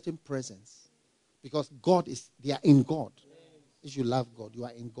have a certain presence because they are in God. If you love God, you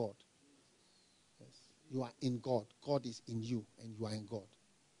are in God. Yes. You are in God. God is in you and you are in God.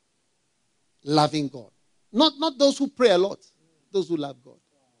 Loving God. Not those who pray a lot. Those who love God.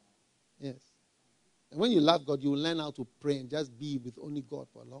 Yes. And when you love God, you will learn how to pray and just be with only God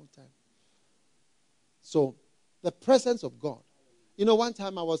for a long time. So, the presence of God. You know, one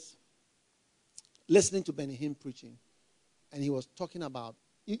time I was listening to Benny Hinn preaching, and he was talking about,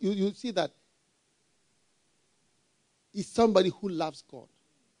 you see that he's somebody who loves God.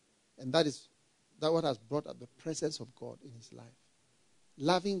 And that what has brought up the presence of God in his life.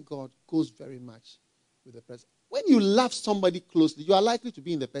 Loving God goes very much with the presence. When you love somebody closely, you are likely to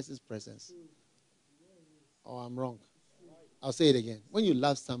be in the person's presence. Oh, I'm wrong. I'll say it again. When you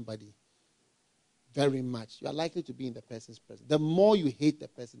love somebody very much, you are likely to be in the person's presence. The more you hate the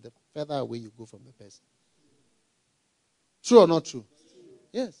person, the further away you go from the person. True or not true?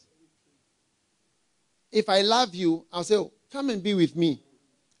 Yes. If I love you, I'll say, oh, come and be with me.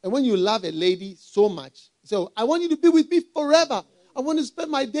 And when you love a lady so much, you say, oh, I want you to be with me forever. I want to spend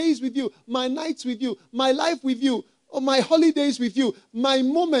my days with you, my nights with you, my life with you, or my holidays with you, my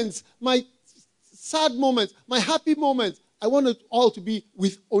moments, my sad moments, my happy moments. I want it all to be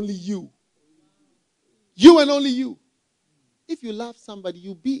with only you. You and only you. If you love somebody,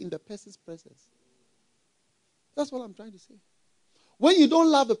 you'll be in the person's presence. That's what I'm trying to say. When you don't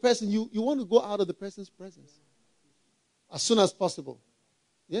love the person, you want to go out of the person's presence as soon as possible.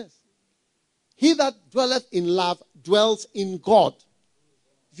 Yes. He that dwelleth in love dwells in God.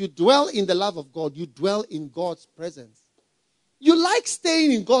 If you dwell in the love of God, you dwell in God's presence. You like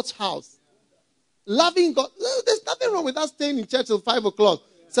staying in God's house. Loving God. There's nothing wrong with us staying in church till 5 o'clock,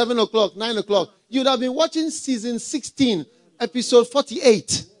 7 o'clock, 9 o'clock. You'd have been watching season 16, episode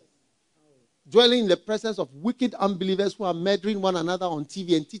 48. Dwelling in the presence of wicked unbelievers who are murdering one another on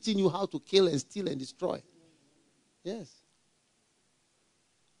TV and teaching you how to kill and steal and destroy. Yes.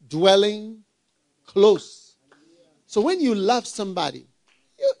 Dwelling close. So when you love somebody,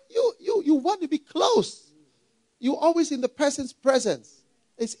 you want to be close. You're always in the person's presence.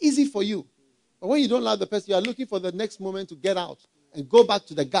 It's easy for you. But when you don't love the person, you are looking for the next moment to get out and go back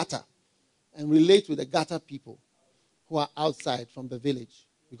to the gutter and relate with the gutter people who are outside from the village.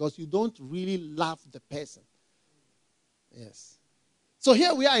 Because you don't really love the person. Yes. So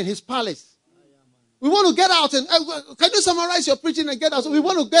here we are in his palace. We want to get out and, can you summarize your preaching and get out? So we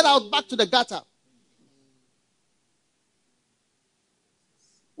want to get out back to the gutter.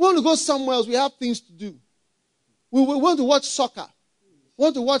 We want to go somewhere else. We have things to do. We want to watch soccer. We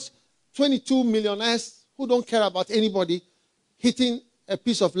want to watch 22 millionaires who don't care about anybody hitting a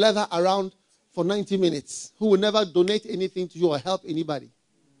piece of leather around for 90 minutes, who will never donate anything to you or help anybody.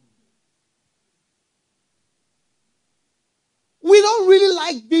 We don't really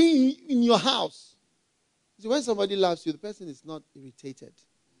like being in your house. See, when somebody loves you, the person is not irritated.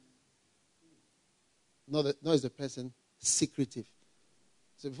 Nor is the person secretive.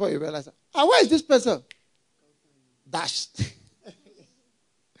 So before you realize, where is this person? Dash.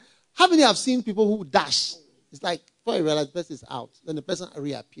 How many have seen people who dash? It's like, before you realize the person is out, then the person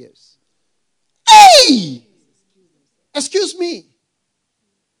reappears. Hey! Excuse me.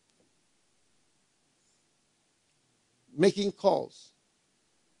 Making calls.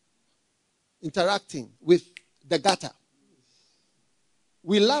 Interacting with the gutter.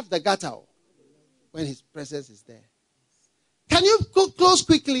 We love the gutter when his presence is there. Can you go close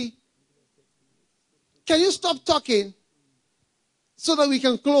quickly? Can you stop talking so that we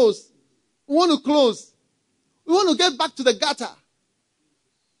can close? We want to close. We want to get back to the gutter.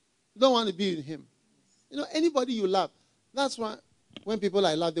 You don't want to be with him. You know, anybody you love. That's why when people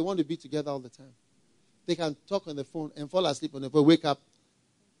I love, they want to be together all the time. They can talk on the phone and fall asleep on the phone, wake up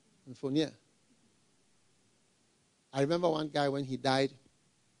on the phone, yeah. I remember one guy when he died,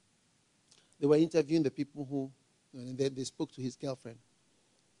 they were interviewing the people who, and they spoke to his girlfriend.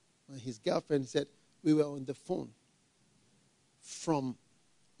 And his girlfriend said, we were on the phone from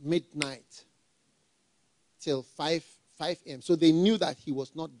midnight till 5 a.m. So they knew that he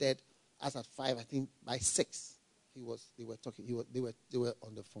was not dead as at 5. I think by 6 they were talking. They were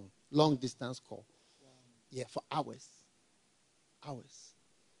on the phone. Long distance call. Yeah, for hours. Hours.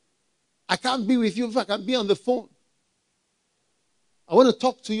 I can't be with you if I can be on the phone. I want to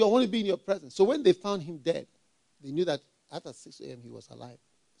talk to you. I want to be in your presence. So when they found him dead, they knew that after 6 a.m. he was alive.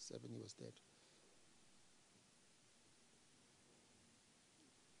 7 he was dead.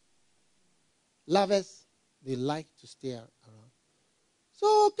 Lovers, they like to stay around.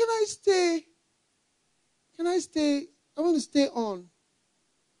 So can I stay? Can I stay? I want to stay on.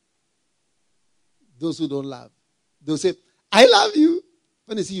 Those who don't love, they'll say, I love you.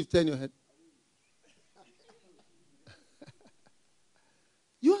 When they see you turn your head.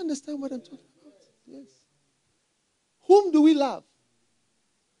 You understand what I'm talking about? Yes. Whom do we love?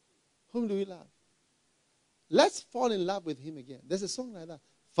 Whom do we love? Let's fall in love with him again. There's a song like that.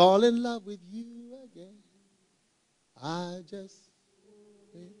 Fall in love with you again. I just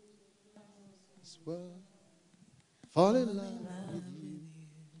wait this world. Fall in love with you.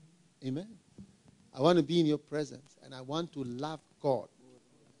 Amen. I want to be in your presence and I want to love God.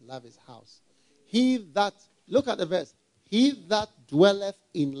 Love his house. He that, look at the verse. He that dwelleth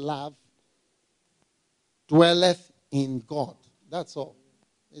in love dwelleth in God. That's all.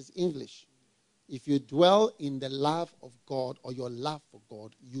 It's English. If you dwell in the love of God or your love for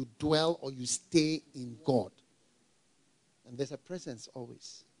God, you dwell or you stay in God. And there's a presence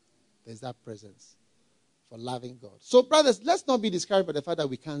always. There's that presence for loving God. So, brothers, let's not be discouraged by the fact that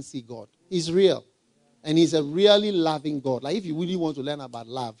we can't see God. He's real. And he's a really loving God. Like if you really want to learn about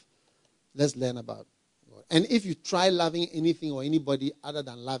love, let's learn about God. And if you try loving anything or anybody other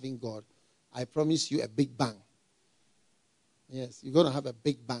than loving God, I promise you a big bang. Yes, you're going to have a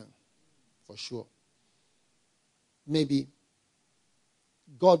big bang. For sure. Maybe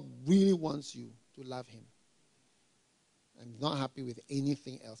God really wants you to love him. I'm not happy with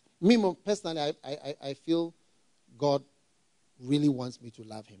anything else. Me, personally, I feel God really wants me to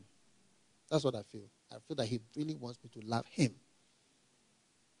love him. That's what I feel. I feel that he really wants me to love him.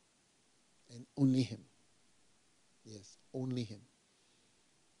 And only him. Yes, only him.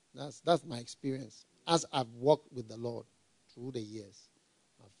 That's my experience. As I've walked with the Lord through the years,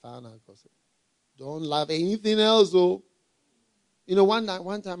 I found out because don't love anything else. Oh, you know, one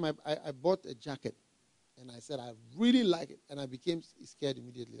time I bought a jacket and I said I really like it, and I became scared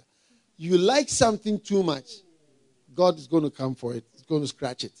immediately. You like something too much, God is going to come for it. He's going to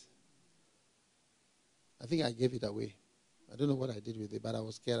scratch it. I think I gave it away. I don't know what I did with it, but I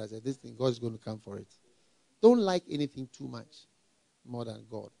was scared. I said, this thing, God is going to come for it. Don't like anything too much more than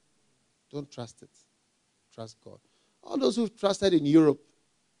God. Don't trust it. Trust God. All those who've trusted in Europe.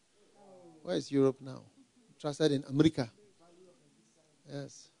 Where is Europe now? Trusted in America.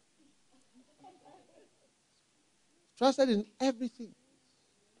 Yes. Trusted in everything.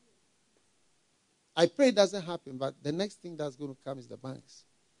 I pray it doesn't happen, but the next thing that's going to come is the banks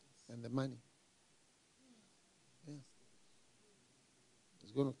and the money. Yes.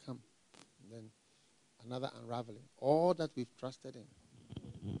 It's going to come. And then another unraveling. All that we've trusted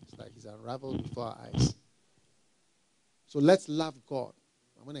in, it's like it's unraveled before our eyes. So let's love God.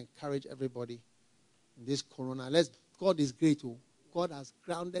 I'm going to encourage everybody in this corona. God is great. God has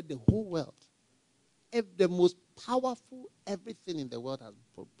grounded the whole world. The most powerful, everything in the world has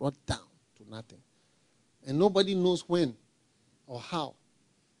brought down to nothing. And nobody knows when or how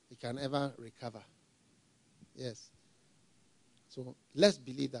it can ever recover. Yes. So let's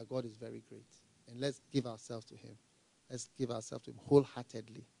believe that God is very great. And let's give ourselves to him. Let's give ourselves to him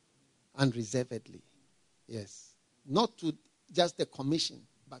wholeheartedly, unreservedly. Yes. Not to just the commission,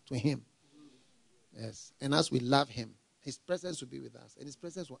 but to him. Yes. And as we love him, his presence will be with us. And his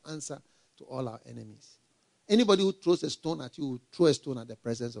presence will answer to all our enemies. Anybody who throws a stone at you will throw a stone at the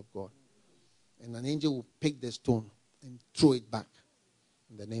presence of God. And an angel will pick the stone and throw it back.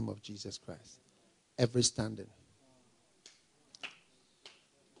 In the name of Jesus Christ. Every standing.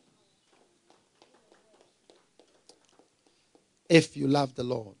 If you love the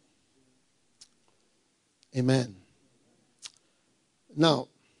Lord. Amen. Now,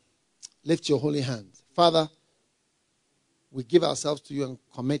 lift your holy hands. Father, we give ourselves to you and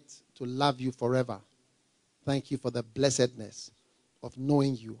commit to love you forever. Thank you for the blessedness of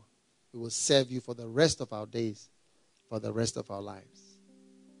knowing you. We will serve you for the rest of our days, for the rest of our lives.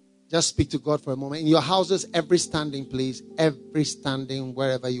 Just speak to God for a moment. In your houses, every standing, please. Every standing,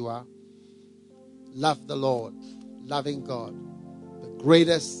 wherever you are. Love the Lord. loving God. The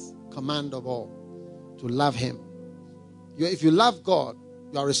greatest command of all, to love Him. If you love God,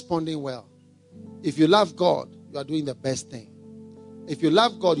 you are responding well. If you love God, you are doing the best thing. If you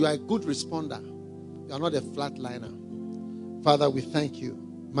love God, you are a good responder. You are not a flatliner. Father, we thank you.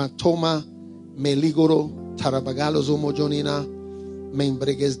 Matoma meligoro tarabagalo zomojonina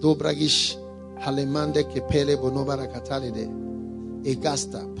membreges dobragish halemande kepele bonobara katalide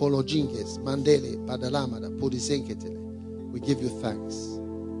egasta polojinges mandele padalamada podisenketele. We give you thanks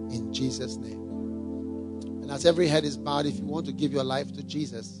in Jesus' name. And as every head is bowed, if you want to give your life to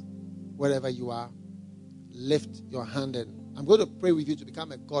Jesus, wherever you are, lift your hand, and I'm going to pray with you to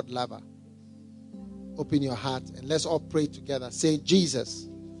become a God lover. Open your heart and let's all pray together. Say, Jesus,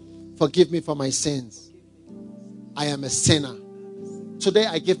 forgive me for my sins. I am a sinner. Today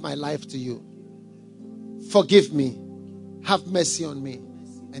I give my life to you. Forgive me. Have mercy on me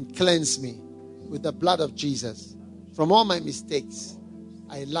and cleanse me with the blood of Jesus from all my mistakes.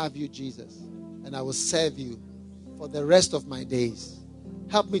 I love you, Jesus, and I will serve you for the rest of my days.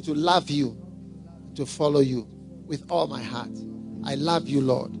 Help me to love you, to follow you with all my heart. I love you,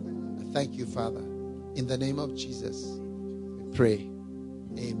 Lord. I thank you, Father. In the name of Jesus, we pray.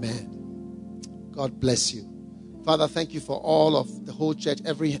 Amen. God bless you. Father, thank you for all of the whole church.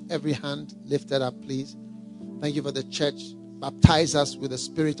 Every hand lifted up, please. Thank you for the church. Baptize us with the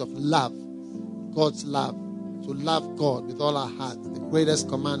spirit of love. God's love. To love God with all our hearts. The greatest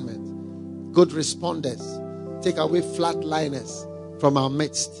commandment. Good responders. Take away flatliners from our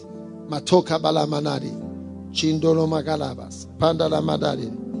midst. Matoka balamanadi. Chindolo magalabas. Pandala madadi.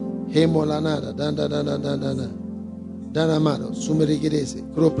 Hemolanada. Danamado. Sumerigidese.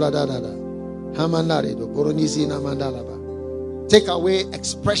 Kropla dadada. Hamanarido. Boronizina mandalaba. Take away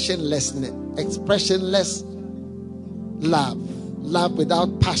expressionless love. Love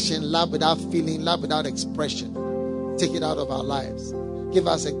without passion, love without feeling, love without expression. Take it out of our lives. Give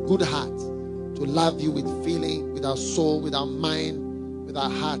us a good heart to love you with feeling, with our soul, with our mind, with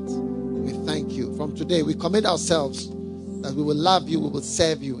our heart. We thank you. From today, we commit ourselves that we will love you, we will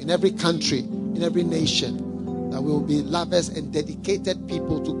serve you in every country, in every nation, that we will be lovers and dedicated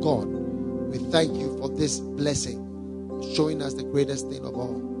people to God. We thank you for this blessing, showing us the greatest thing of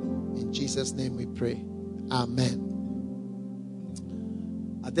all. In Jesus' name we pray. Amen.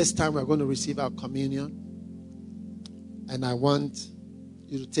 At this time, we're going to receive our communion. And I want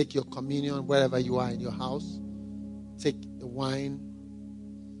you to take your communion wherever you are in your house. Take the wine.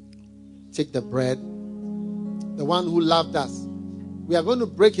 Take the bread. The one who loved us. We are going to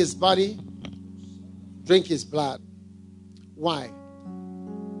break his body, drink his blood. Why?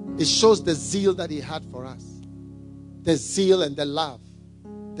 It shows the zeal that he had for us. The zeal and the love.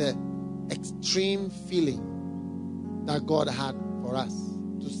 The extreme feeling that God had for us.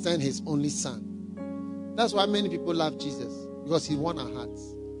 To send his only son. That's why many people love Jesus. Because he won our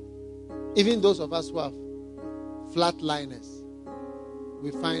hearts. Even those of us who have flatliners,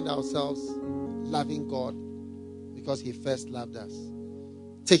 we find ourselves loving God because he first loved us.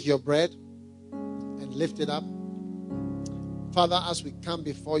 Take your bread and lift it up. Father, as we come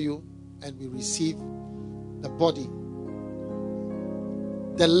before you and we receive the body,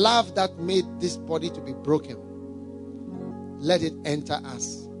 the love that made this body to be broken, let it enter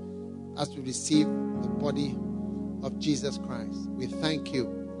us as we receive the body of Jesus Christ. We thank you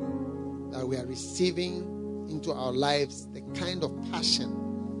that we are receiving into our lives the kind of passion,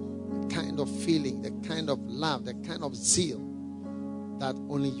 the kind of feeling, the kind of love, the kind of zeal that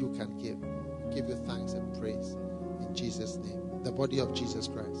only you can give. We give you thanks and praise in Jesus' name. The body of Jesus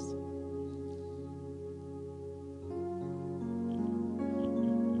Christ.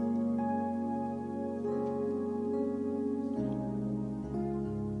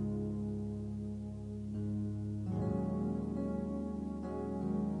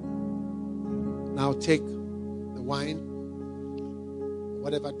 Now take the wine,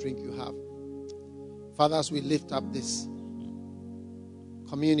 whatever drink you have. Father, as we lift up this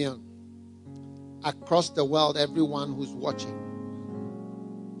communion across the world, everyone who's watching,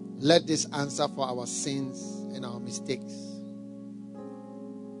 let this answer for our sins and our mistakes.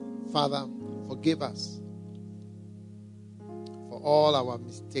 Father, forgive us for all our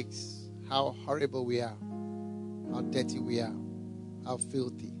mistakes, how horrible we are, how dirty we are, how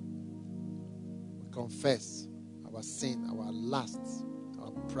filthy. Confess our sin, our lusts,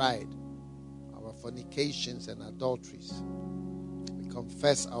 our pride, our fornications and adulteries. We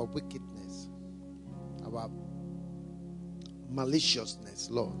confess our wickedness, our maliciousness,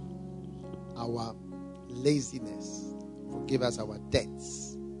 Lord, our laziness. Forgive us our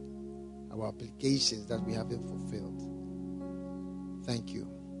debts, our obligations that we haven't fulfilled. Thank you.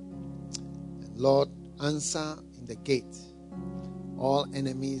 And Lord, answer in the gate. All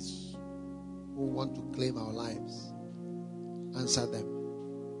enemies who want to claim our lives, answer them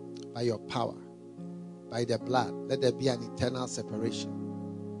by your power, by the blood. Let there be an eternal separation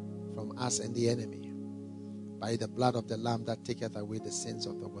from us and the enemy, by the blood of the Lamb that taketh away the sins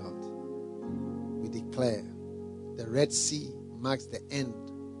of the world. We declare the Red Sea marks the end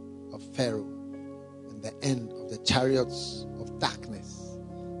of Pharaoh and the end of the chariots of darkness,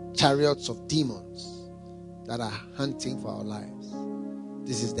 chariots of demons that are hunting for our lives.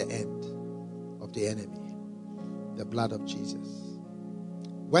 This is the end of the enemy, the blood of Jesus.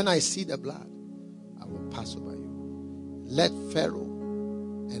 When I see the blood, I will pass over you. Let Pharaoh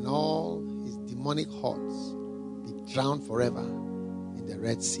and all his demonic hordes be drowned forever in the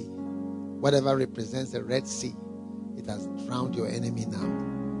Red Sea. Whatever represents the Red Sea, it has drowned your enemy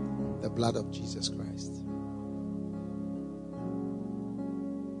now. The blood of Jesus Christ.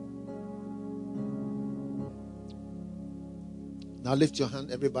 Now lift your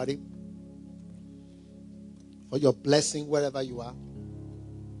hand, everybody, for your blessing wherever you are.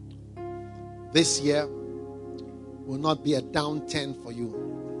 This year will not be a downturn for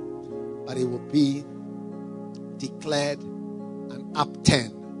you, but it will be declared an upturn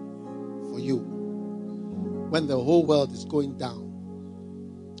for you. When the whole world is going down,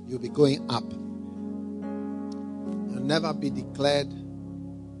 you'll be going up. You'll never be declared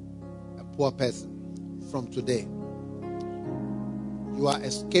a poor person from today. You are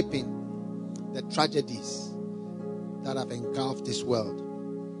escaping the tragedies that have engulfed this world.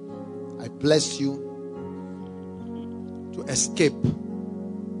 I bless you to escape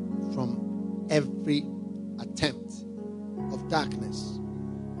from every attempt of darkness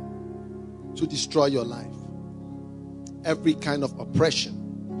to destroy your life. Every kind of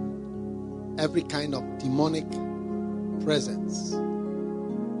oppression, every kind of demonic presence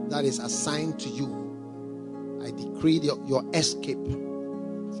that is assigned to you, I decree your escape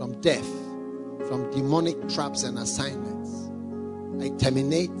from death, from demonic traps and assignments. I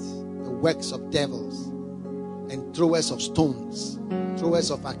terminate the works of devils and throwers of stones,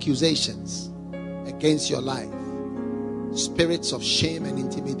 throwers of accusations against your life, spirits of shame and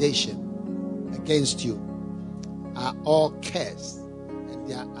intimidation against you are all cursed and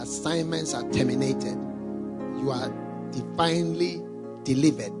their assignments are terminated. You are divinely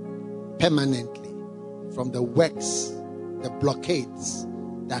delivered permanently from the works, the blockades,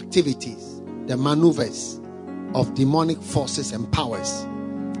 the activities, the maneuvers of demonic forces and powers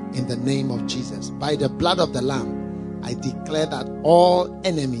in the name of Jesus. By the blood of the Lamb, I declare that all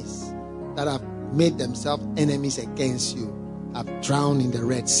enemies that have made themselves enemies against you have drowned in the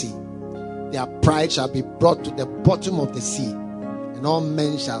Red Sea. Their pride shall be brought to the bottom of the sea, and all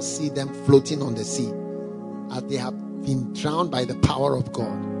men shall see them floating on the sea as they have been drowned by the power of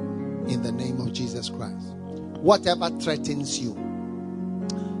God in the name of Jesus Christ. Whatever threatens you,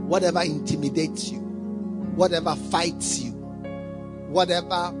 whatever intimidates you, whatever fights you,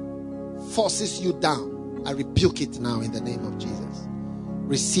 whatever forces you down, I rebuke it now in the name of Jesus.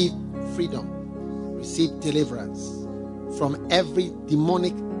 Receive freedom, receive deliverance from every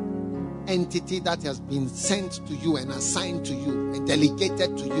demonic entity that has been sent to you and assigned to you and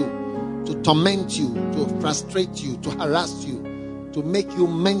delegated to you to torment you, to frustrate you, to harass you, to make you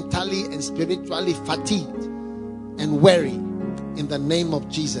mentally and spiritually fatigued and weary. In the name of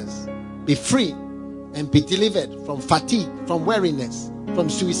Jesus, be free and be delivered from fatigue, from weariness, from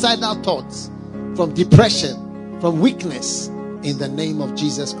suicidal thoughts, from depression, from weakness. In the name of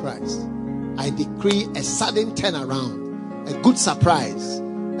Jesus Christ, I decree a sudden turnaround, a good surprise,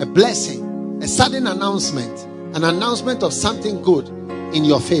 a blessing, a sudden announcement, an announcement of something good in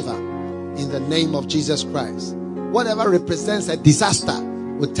your favor. In the name of Jesus Christ, whatever represents a disaster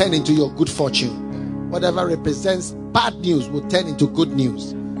will turn into your good fortune. Whatever represents bad news will turn into good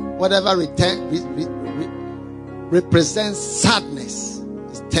news. Whatever represents sadness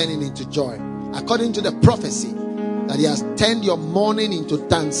is turning into joy. According to the prophecy that he has turned your mourning into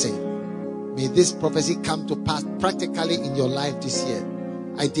dancing, may this prophecy come to pass practically in your life this year.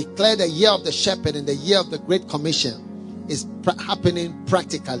 I declare the year of the shepherd and the year of the Great Commission is happening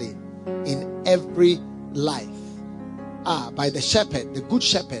practically in every life. By the shepherd, the good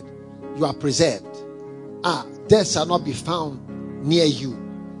shepherd, you are preserved. Death shall not be found near you.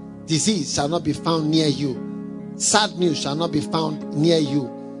 Disease shall not be found near you. Sad news shall not be found near you.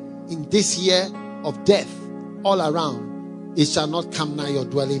 In this year of death, all around, it shall not come nigh your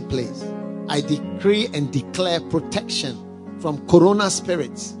dwelling place. I decree and declare protection from corona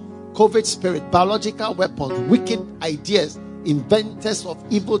spirits, COVID spirit, biological weapons, wicked ideas, inventors of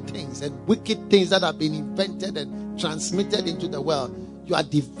evil things and wicked things that have been invented and transmitted into the world. You are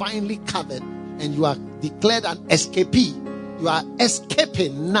divinely covered and you are declared an escapee. You are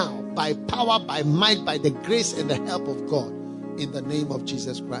escaping now by power, by might, by the grace and the help of God in the name of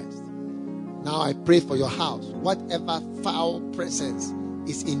Jesus Christ. Now I pray for your house. Whatever foul presence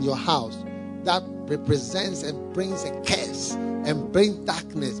is in your house that represents and brings a curse and brings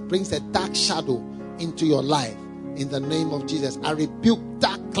darkness, brings a dark shadow into your life, in the name of Jesus, I rebuke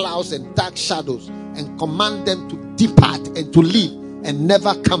dark clouds and dark shadows and command them to depart and to leave and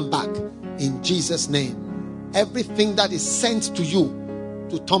never come back in Jesus' name. Everything that is sent to you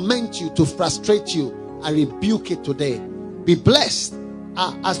to torment you, to frustrate you, I rebuke it today. Be blessed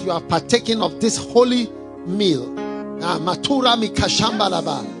as you are partaking of this holy meal.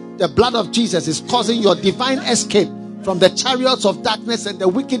 The blood of Jesus is causing your divine escape from the chariots of darkness and the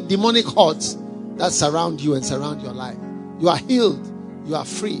wicked demonic hordes that surround you and surround your life. You are healed, you are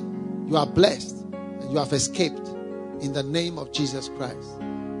free, you are blessed, and you have escaped in the name of Jesus Christ.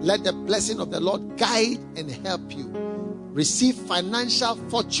 Let the blessing of the Lord guide and help you. Receive financial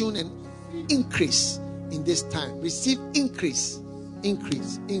fortune and increase in this time. Receive increase,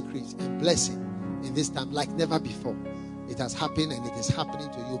 and blessing in this time like never before. It has happened and it is happening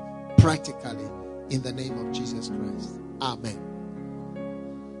to you practically in the name of Jesus Christ. Amen.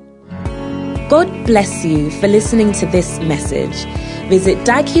 God bless you for listening to this message. Visit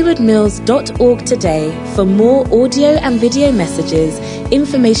daghewardmills.org today for more audio and video messages,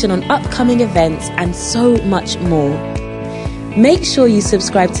 information on upcoming events, and so much more. Make sure you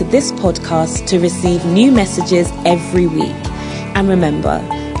subscribe to this podcast to receive new messages every week. And remember,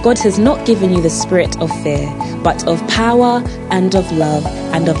 God has not given you the spirit of fear, but of power and of love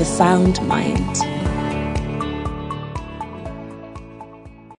and of a sound mind.